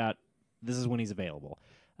hours. This is when he's available.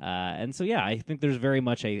 And so, I think there's very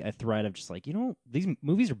much a thread of just these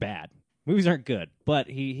movies are bad. Movies aren't good. But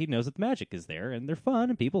he knows that the magic is there, and they're fun,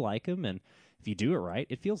 and people like them. And if you do it right,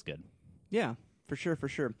 it feels good. Yeah, for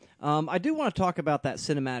sure. I do want to talk about that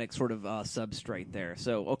cinematic sort of substrate there.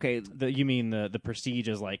 So, okay. You mean the Prestige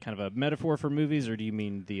as kind of a metaphor for movies, or do you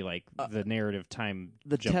mean the the narrative time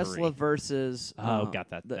The jumpery? Tesla versus... got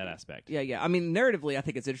that aspect. Yeah. I mean, narratively, I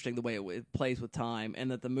think it's interesting the way it plays with time,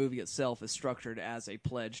 and that the movie itself is structured as a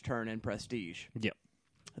pledge, turn, and prestige. Yep.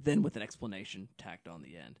 Then with an explanation tacked on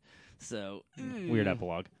the end. So... Weird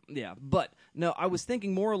epilogue. Yeah, but no, I was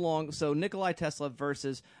thinking more along, so Nikola Tesla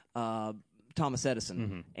versus Thomas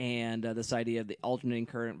Edison, and this idea of the alternating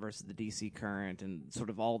current versus the DC current, and sort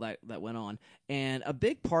of all that went on. And a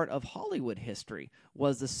big part of Hollywood history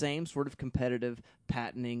was the same sort of competitive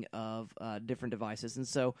patenting of different devices. And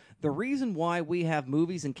so the reason why we have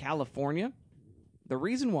movies in California The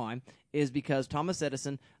reason why is because Thomas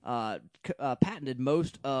Edison patented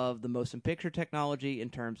most of the motion picture technology in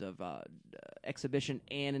terms of exhibition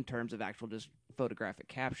and in terms of actual just photographic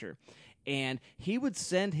capture. And he would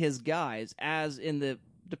send his guys, as in the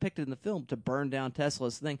depicted in the film, to burn down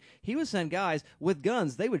Tesla's thing. He would send guys with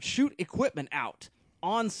guns. They would shoot equipment out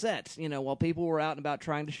on set, while people were out and about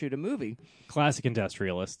trying to shoot a movie. Classic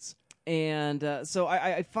industrialists. And so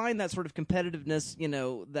I find that sort of competitiveness,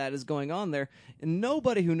 that is going on there. And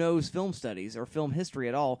nobody who knows film studies or film history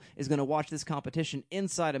at all is going to watch this competition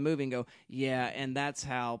inside a movie and go, yeah, and that's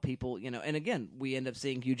how people, And again, we end up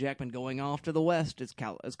seeing Hugh Jackman going off to the west as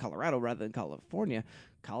Colorado rather than California.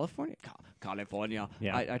 California.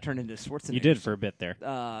 Yeah. I turned into Schwarzenegger. You did for a bit there.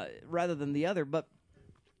 Rather than the other, but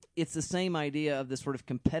it's the same idea of this sort of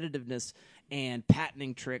competitiveness and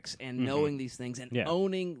patenting tricks and knowing these things and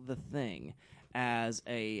owning the thing as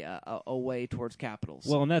a way towards capitals.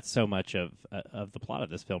 Well, and that's so much of the plot of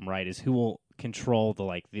this film, right? Is who will control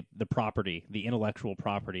the property, the intellectual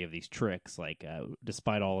property of these tricks?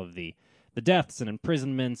 Despite all of the deaths and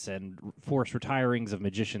imprisonments and forced retirings of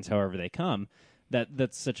magicians, however they come,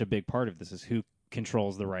 that's such a big part of this is who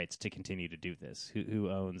controls the rights to continue to do this, who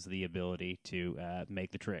owns the ability to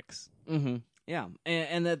make the tricks. Mm-hmm. Yeah,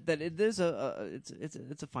 and that it is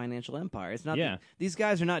it's a financial empire. It's not these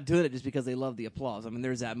guys are not doing it just because they love the applause. I mean,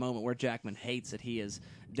 there's that moment where Jackman hates that he is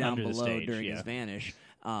down Under the below stage, during his vanish.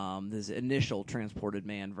 This initial transported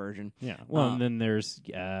man version. Yeah. Well, and then there's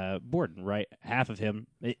Borden, right? Half of him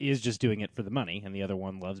is just doing it for the money, and the other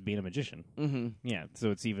one loves being a magician. Mm-hmm. Yeah.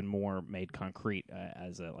 So it's even more made concrete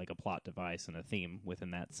as a plot device and a theme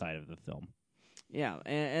within that side of the film. Yeah,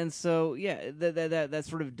 and so that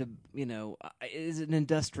sort of is an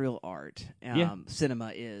industrial art.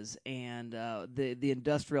 Cinema is, and the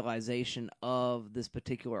industrialization of this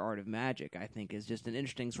particular art of magic, I think, is just an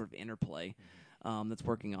interesting sort of interplay that's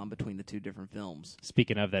working on between the two different films.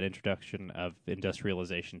 Speaking of that introduction of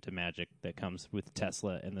industrialization to magic that comes with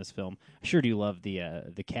Tesla in this film, I sure do love the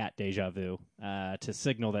cat deja vu to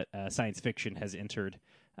signal that science fiction has entered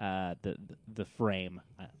the frame.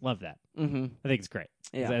 I love that. Mm-hmm. I think it's great.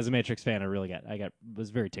 Yeah. As a Matrix fan, I was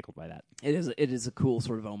very tickled by that. It is a cool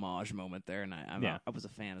sort of homage moment there, and I was a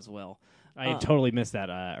fan as well. I totally missed that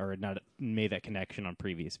or not made that connection on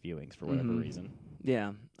previous viewings for whatever reason.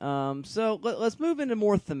 Yeah. So let's move into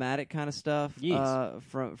more thematic kind of stuff. Yes.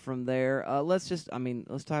 From there, let's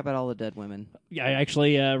talk about all the dead women. Yeah, I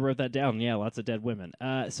actually wrote that down. Yeah, lots of dead women.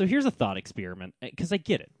 So here's a thought experiment, because I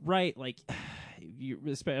get it, right? Like,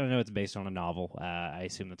 I know it's based on a novel. I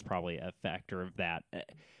assume that's probably a factor of that.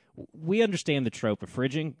 We understand the trope of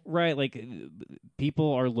fridging, right? Like,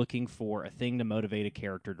 people are looking for a thing to motivate a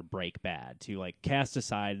character to break bad, to cast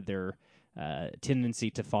aside their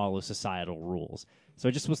tendency to follow societal rules. So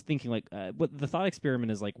I just was thinking, what the thought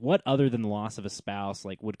experiment is what other than the loss of a spouse,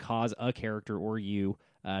 would cause a character or you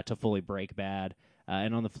to fully break bad?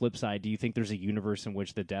 And on the flip side, do you think there's a universe in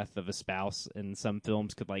which the death of a spouse in some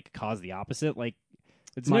films could cause the opposite?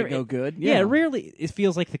 It's might go good. Yeah, rarely it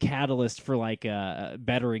feels like the catalyst for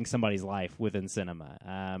bettering somebody's life within cinema.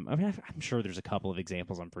 I'm sure there's a couple of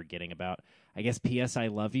examples I'm forgetting about. I guess P.S. I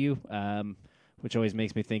Love You, which always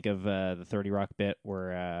makes me think of the 30 Rock bit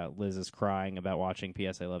where Liz is crying about watching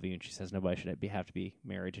P.S. I Love You, and she says nobody should have to be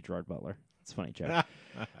married to Gerard Butler. It's a funny joke.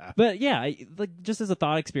 But yeah, just as a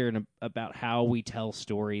thought experiment about how we tell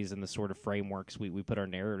stories and the sort of frameworks we put our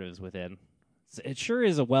narratives within. It sure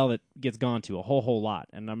is a well that gets gone to a whole lot,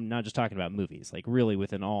 and I'm not just talking about movies, really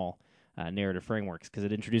within all narrative frameworks, because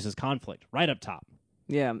it introduces conflict right up top.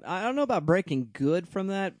 Yeah, I don't know about breaking good from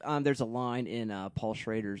that. There's a line in Paul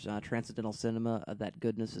Schrader's Transcendental Cinema that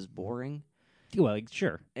goodness is boring. Well,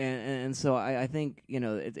 sure. And so I think,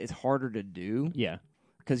 it's harder to do. Yeah.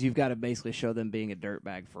 Because you've got to basically show them being a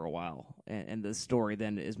dirtbag for a while. And the story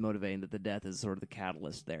then is motivating that the death is sort of the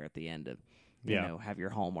catalyst there at the end of, have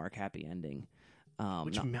your Hallmark happy ending.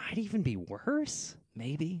 Which might even be worse.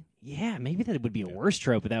 Maybe. Yeah, maybe that would be a worse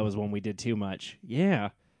trope if that was one we did too much. Yeah.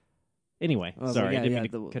 Anyway, sorry, I didn't mean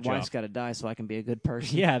to cut the you wife's off. got to die so I can be a good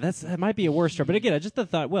person. Yeah, that might be a worse trope. But again, I just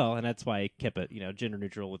thought, and that's why I kept it, gender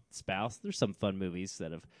neutral with spouse. There's some fun movies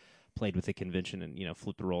that have played with the convention and,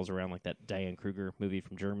 flipped the roles around, like that Diane Kruger movie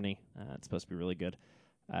from Germany. It's supposed to be really good.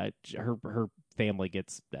 Her family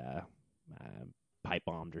gets pipe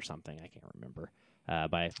bombed or something. I can't remember.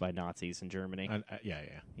 By Nazis in Germany. Yeah.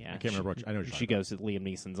 I can't remember what I know. She goes to Liam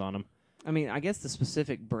Neeson's on him. I mean, I guess the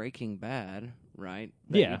specific Breaking Bad, right?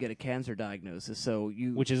 Yeah. You get a cancer diagnosis,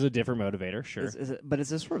 which is a different motivator, sure. But is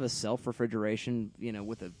this sort of a self-refrigeration,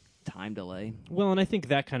 with a time delay? Well, and I think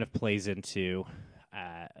that kind of plays into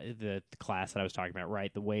the class that I was talking about,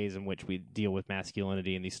 right? The ways in which we deal with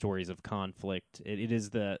masculinity and these stories of conflict. It is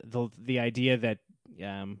the idea that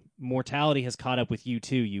mortality has caught up with you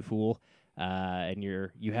too, you fool, and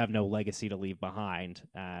you have no legacy to leave behind,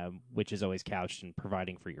 which is always couched in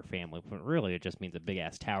providing for your family. But really, it just means a big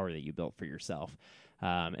ass tower that you built for yourself,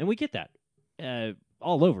 and we get that.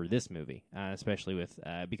 All over this movie, especially with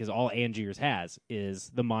because all Angiers has is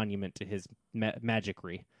the monument to his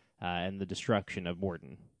magicry and the destruction of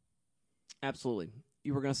Morden. Absolutely.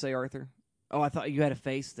 You were going to say, Arthur? Oh, I thought you had a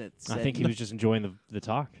face that said... I think he was just enjoying the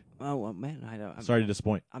talk. Oh, well, man, I don't... Sorry to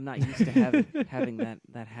disappoint. I'm not used to having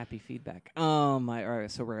that happy feedback. I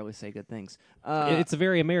so rarely say good things. It's a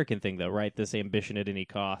very American thing, though, right? This ambition at any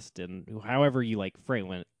cost, and however you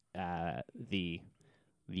frame it,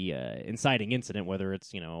 the inciting incident, whether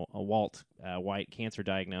it's a Walt White cancer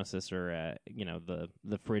diagnosis or the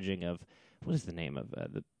fridging of what is the name of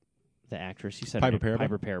the actress you said Piper Perabo.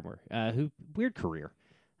 Piper Paramore, who weird career,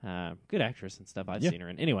 good actress and stuff I've seen her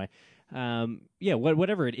in. Anyway,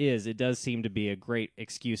 whatever it is, it does seem to be a great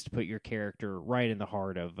excuse to put your character right in the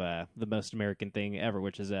heart of the most American thing ever,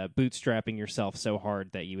 which is bootstrapping yourself so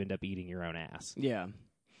hard that you end up eating your own ass. Yeah.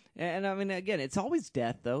 And I mean, again, it's always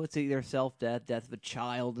death, though. It's either self-death, death of a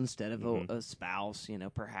child instead of a spouse,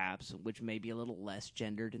 perhaps, which may be a little less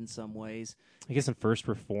gendered in some ways. I guess in First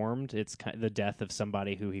Reformed, it's the death of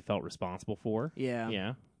somebody who he felt responsible for. Yeah.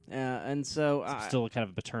 Yeah. And so... still kind of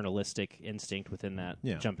a paternalistic instinct within that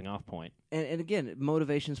jumping off point. And again,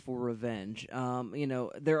 motivations for revenge.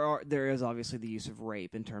 There is obviously the use of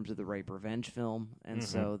rape in terms of the rape revenge film, and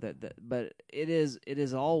so but it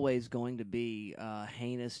is always going to be a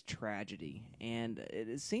heinous tragedy. And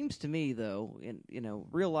it seems to me, though,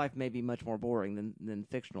 real life may be much more boring than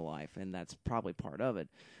fictional life, and that's probably part of it.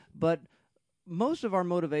 But most of our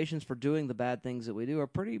motivations for doing the bad things that we do are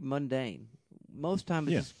pretty mundane. Most time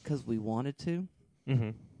it's just because we wanted to.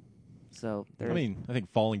 Mm-hmm. So I think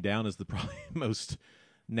falling down is the probably most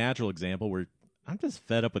natural example where I'm just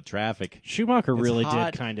fed up with traffic. Schumacher It's really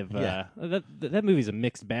hot. did kind of that movie's a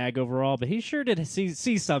mixed bag overall, but he sure did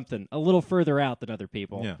see something a little further out than other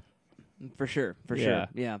people. Yeah. For sure,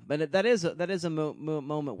 yeah. But that is a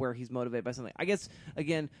moment where he's motivated by something. I guess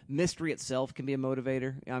again, mystery itself can be a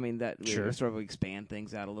motivator. I mean, that we sort of expand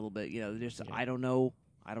things out a little bit.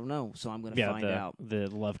 I don't know, so I'm going to find out. The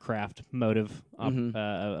Lovecraft motive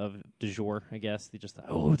of du jour, I guess. They just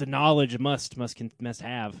the knowledge must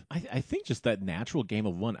have. I think just that natural game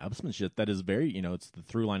of one-upsmanship that is very, it's the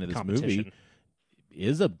through line of this movie,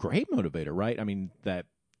 is a great motivator, right? I mean, that,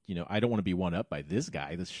 I don't want to be one up by this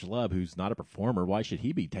guy, this schlub who's not a performer. Why should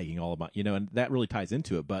he be taking all of my, and that really ties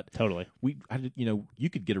into it. But totally, you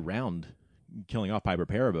could get around killing off Piper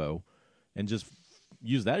Perabo and just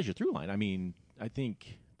use that as your through line. I mean, I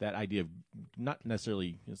think that idea of not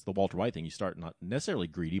necessarily, it's the Walter White thing. You start not necessarily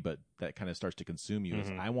greedy, but that kind of starts to consume you. As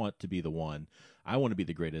I want to be the one. I want to be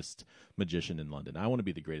the greatest magician in London. I want to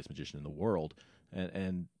be the greatest magician in the world.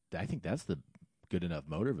 And I think that's the good enough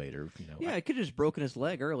motivator. Yeah, it could have just broken his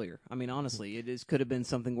leg earlier. I mean, honestly, could have been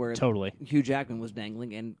something where totally Hugh Jackman was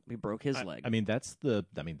dangling and he broke his leg. I mean, that's the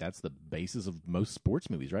basis of most sports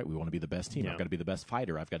movies, right? We want to be the best team. I've got to be the best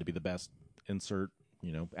fighter. I've got to be the best insert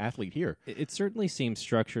athlete here. It certainly seems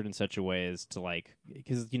structured in such a way as to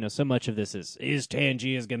because so much of this is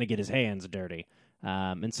Tangier going to get his hands dirty,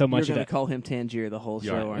 and so much You're of going to call him Tangier the whole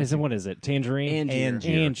show. What is it? Tangerine?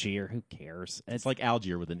 Angier. Who cares? It's like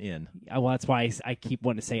Algier with an N. Well, that's why I keep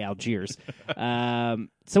wanting to say Algiers.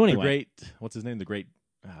 So anyway, what's his name? The great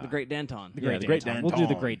Danton. The great Danton. We'll do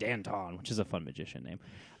the Great Danton, which is a fun magician name.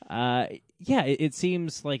 It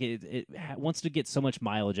seems like it wants to get so much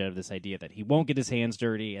mileage out of this idea that he won't get his hands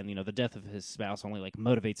dirty, and the death of his spouse only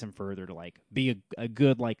motivates him further to be a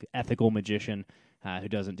good ethical magician who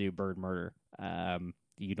doesn't do bird murder.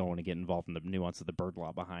 You don't want to get involved in the nuance of the bird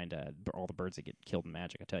law behind all the birds that get killed in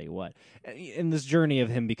magic. I tell you what, in this journey of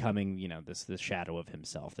him becoming this shadow of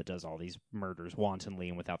himself that does all these murders wantonly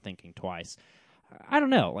and without thinking twice. I don't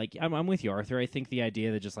know. I'm with you, Arthur. I think the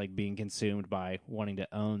idea that just being consumed by wanting to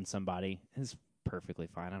own somebody is perfectly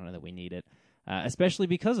fine. I don't know that we need it, especially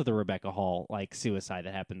because of the Rebecca Hall suicide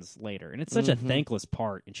that happens later, and it's such a thankless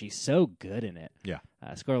part, and she's so good in it. Yeah,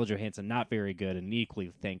 Scarlett Johansson not very good in an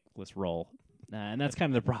equally thankless role, and that's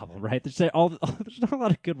kind of the problem, right? There's not a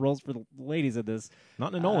lot of good roles for the ladies in this.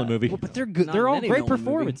 Not in a Nolan movie, but they're good. Not They're in all any great Nolan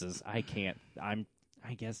performances.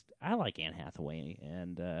 I guess I like Anne Hathaway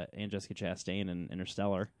and Jessica Chastain in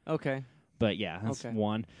Interstellar. Okay. But yeah, that's Okay.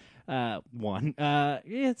 one. I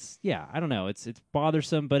don't know. It's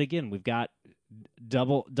bothersome, but again, we've got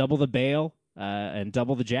double the Bale and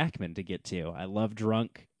double the Jackman to get to. I love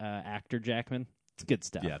drunk actor Jackman. It's good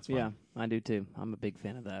stuff. Yeah, it's fun. Yeah, I do too. I'm a big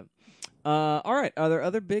fan of that. All right, are there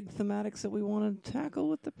other big thematics that we want to tackle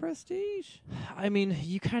with the Prestige? I mean,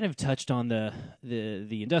 you kind of touched on the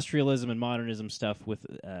industrialism and modernism stuff with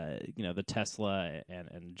the Tesla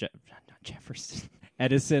and Jefferson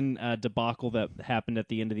Edison debacle that happened at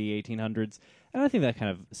the end of the 1800s, and I think that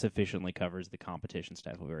kind of sufficiently covers the competition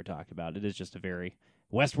stuff we were talking about. It is just a very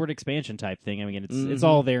westward expansion type thing. I mean, it's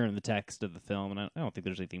all there in the text of the film, and I don't think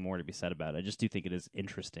there's anything more to be said about it. I just do think it is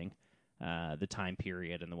interesting. The time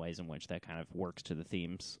period and the ways in which that kind of works to the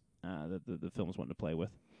themes that the film's wanting to play with.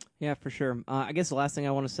 Yeah, for sure. I guess the last thing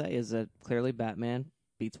I want to say is that clearly Batman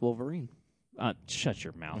beats Wolverine. Shut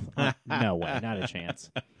your mouth. No way, not a chance.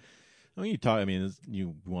 I mean,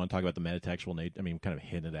 you want to talk about the metatextual nature. I mean, kind of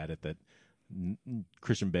hinted at it that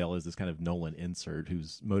Christian Bale is this kind of Nolan insert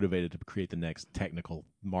who's motivated to create the next technical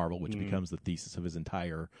marvel, which becomes the thesis of his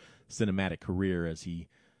entire cinematic career as he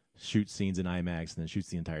shoots scenes in IMAX and then shoots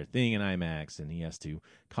the entire thing in IMAX, and he has to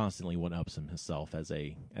constantly one-up himself as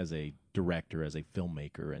a director, as a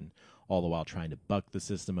filmmaker, and all the while trying to buck the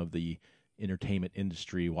system of the entertainment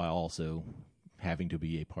industry while also having to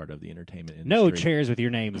be a part of the entertainment industry. No chairs with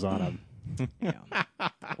your names on them. Yeah,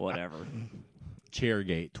 whatever.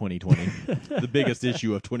 Chairgate 2020, the biggest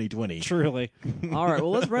issue of 2020. Truly. All right,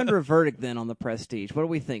 well, let's render a verdict then on the Prestige. What do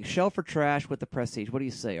we think? Shelf or trash with the Prestige? What do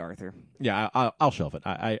you say, Arthur? Yeah, I'll shelf it.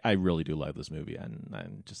 I really do love this movie,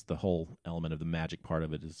 and just the whole element of the magic part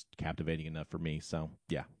of it is captivating enough for me. So,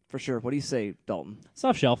 yeah. For sure. What do you say, Dalton?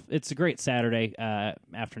 Soft shelf. It's a great Saturday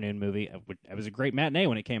afternoon movie. It was a great matinee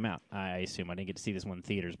when it came out. I assume I didn't get to see this one in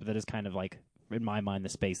theaters, but that is kind of like, in my mind, the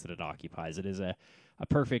space that it occupies. It is a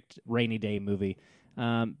perfect rainy day movie.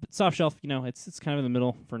 But soft shelf, it's kind of in the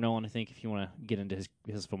middle for Nolan. I think if you want to get into his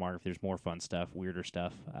filmography, there's more fun stuff, weirder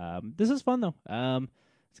stuff. This is fun though.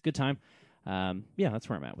 It's a good time. Yeah, that's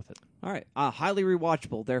where I'm at with it. All right, highly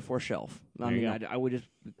rewatchable, therefore shelf. I would just,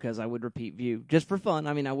 because I would repeat view just for fun.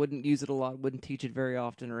 I mean, I wouldn't use it a lot, wouldn't teach it very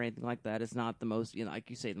often or anything like that. It's not the most, like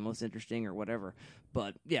you say, the most interesting or whatever.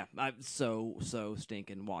 But yeah, so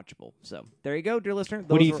stinking watchable. So there you go, dear listener.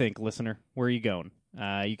 What do you think, listener? Where are you going?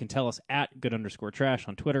 You can tell us at good_trash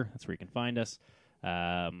on Twitter. That's where you can find us.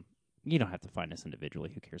 You don't have to find us individually.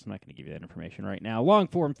 Who cares? I'm not going to give you that information right now.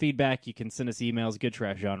 Long-form feedback, you can send us emails,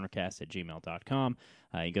 goodtrashgenrecast@gmail.com.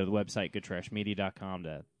 You go to the website, goodtrashmedia.com,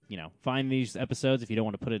 to find these episodes. If you don't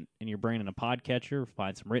want to put it in your brain in a podcatcher,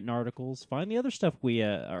 find some written articles, find the other stuff we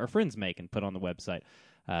our friends make and put on the website.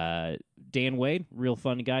 Dan Wade, real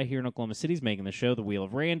fun guy here in Oklahoma City, is making the show The Wheel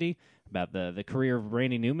of Randy, about the career of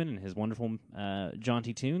Randy Newman and his wonderful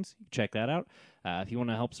jaunty tunes. Check that out. If you want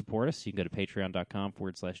to help support us, you can go to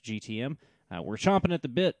patreon.com/GTM. We're chomping at the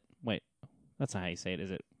bit. Wait, that's not how you say it, is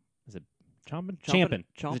it? Is it chomping? Champing.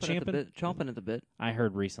 Chomping at the bit. I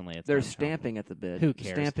heard recently it's They're not stamping at the bit. Who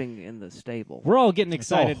cares? Stamping in the stable. We're all getting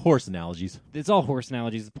It's all excited. horse analogies. It's all horse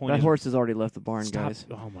analogies. The point That is, horse has already left the barn, stop. guys.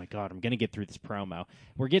 Oh my god, I'm gonna get through this promo.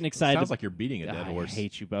 We're getting excited. Sounds like you're beating a dead I horse.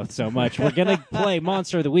 hate you both so much. We're going to play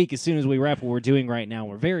Monster of the Week as soon as we wrap what we're doing right now.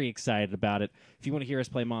 We're very excited about it. If you want to hear us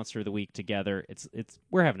play Monster of the Week together,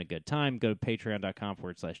 we're having a good time. Go to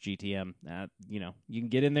patreon.com/GTM. You can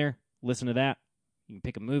get in there, listen to that. You can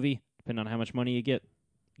pick a movie, depending on how much money you give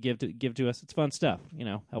to us. It's fun stuff.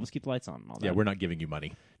 Help us keep the lights on and all that. Yeah, we're not giving you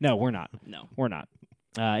money. No, we're not. No. We're not.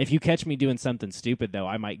 If you catch me doing something stupid, though,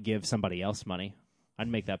 I might give somebody else money. I'd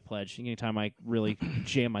make that pledge. Anytime I really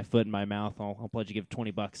jam my foot in my mouth, I'll pledge to give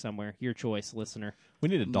 $20 somewhere. Your choice, listener. We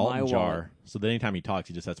need a Dalton My jar, wallet. so that anytime he talks,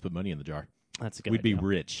 he just has to put money in the jar. That's a good We'd idea. be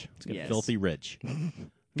rich. Yes. Filthy rich. All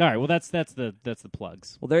right, well, that's the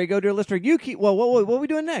plugs. Well, there you go, dear listener. You keep. Well, what are we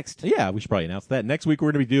doing next? Yeah, we should probably announce that. Next week,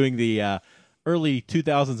 we're going to be doing the early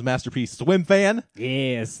 2000s masterpiece Swim Fan.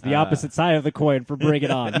 Yes, the opposite side of the coin for Bring It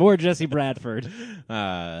On. More Jesse Bradford.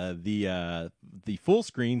 The full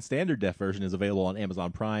screen standard def version is available on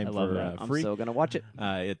Amazon Prime I love for that. I'm free. so gonna watch it.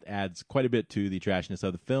 It adds quite a bit to the trashiness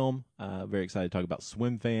of the film. Very excited to talk about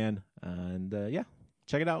Swim Fan, and yeah,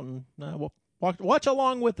 check it out and watch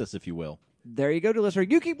along with us, if you will. There you go, dear listener.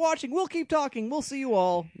 You keep watching. We'll keep talking. We'll see you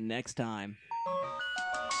all next time.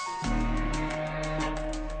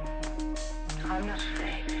 I'm not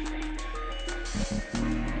afraid.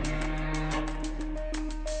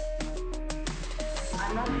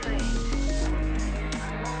 I'm not afraid.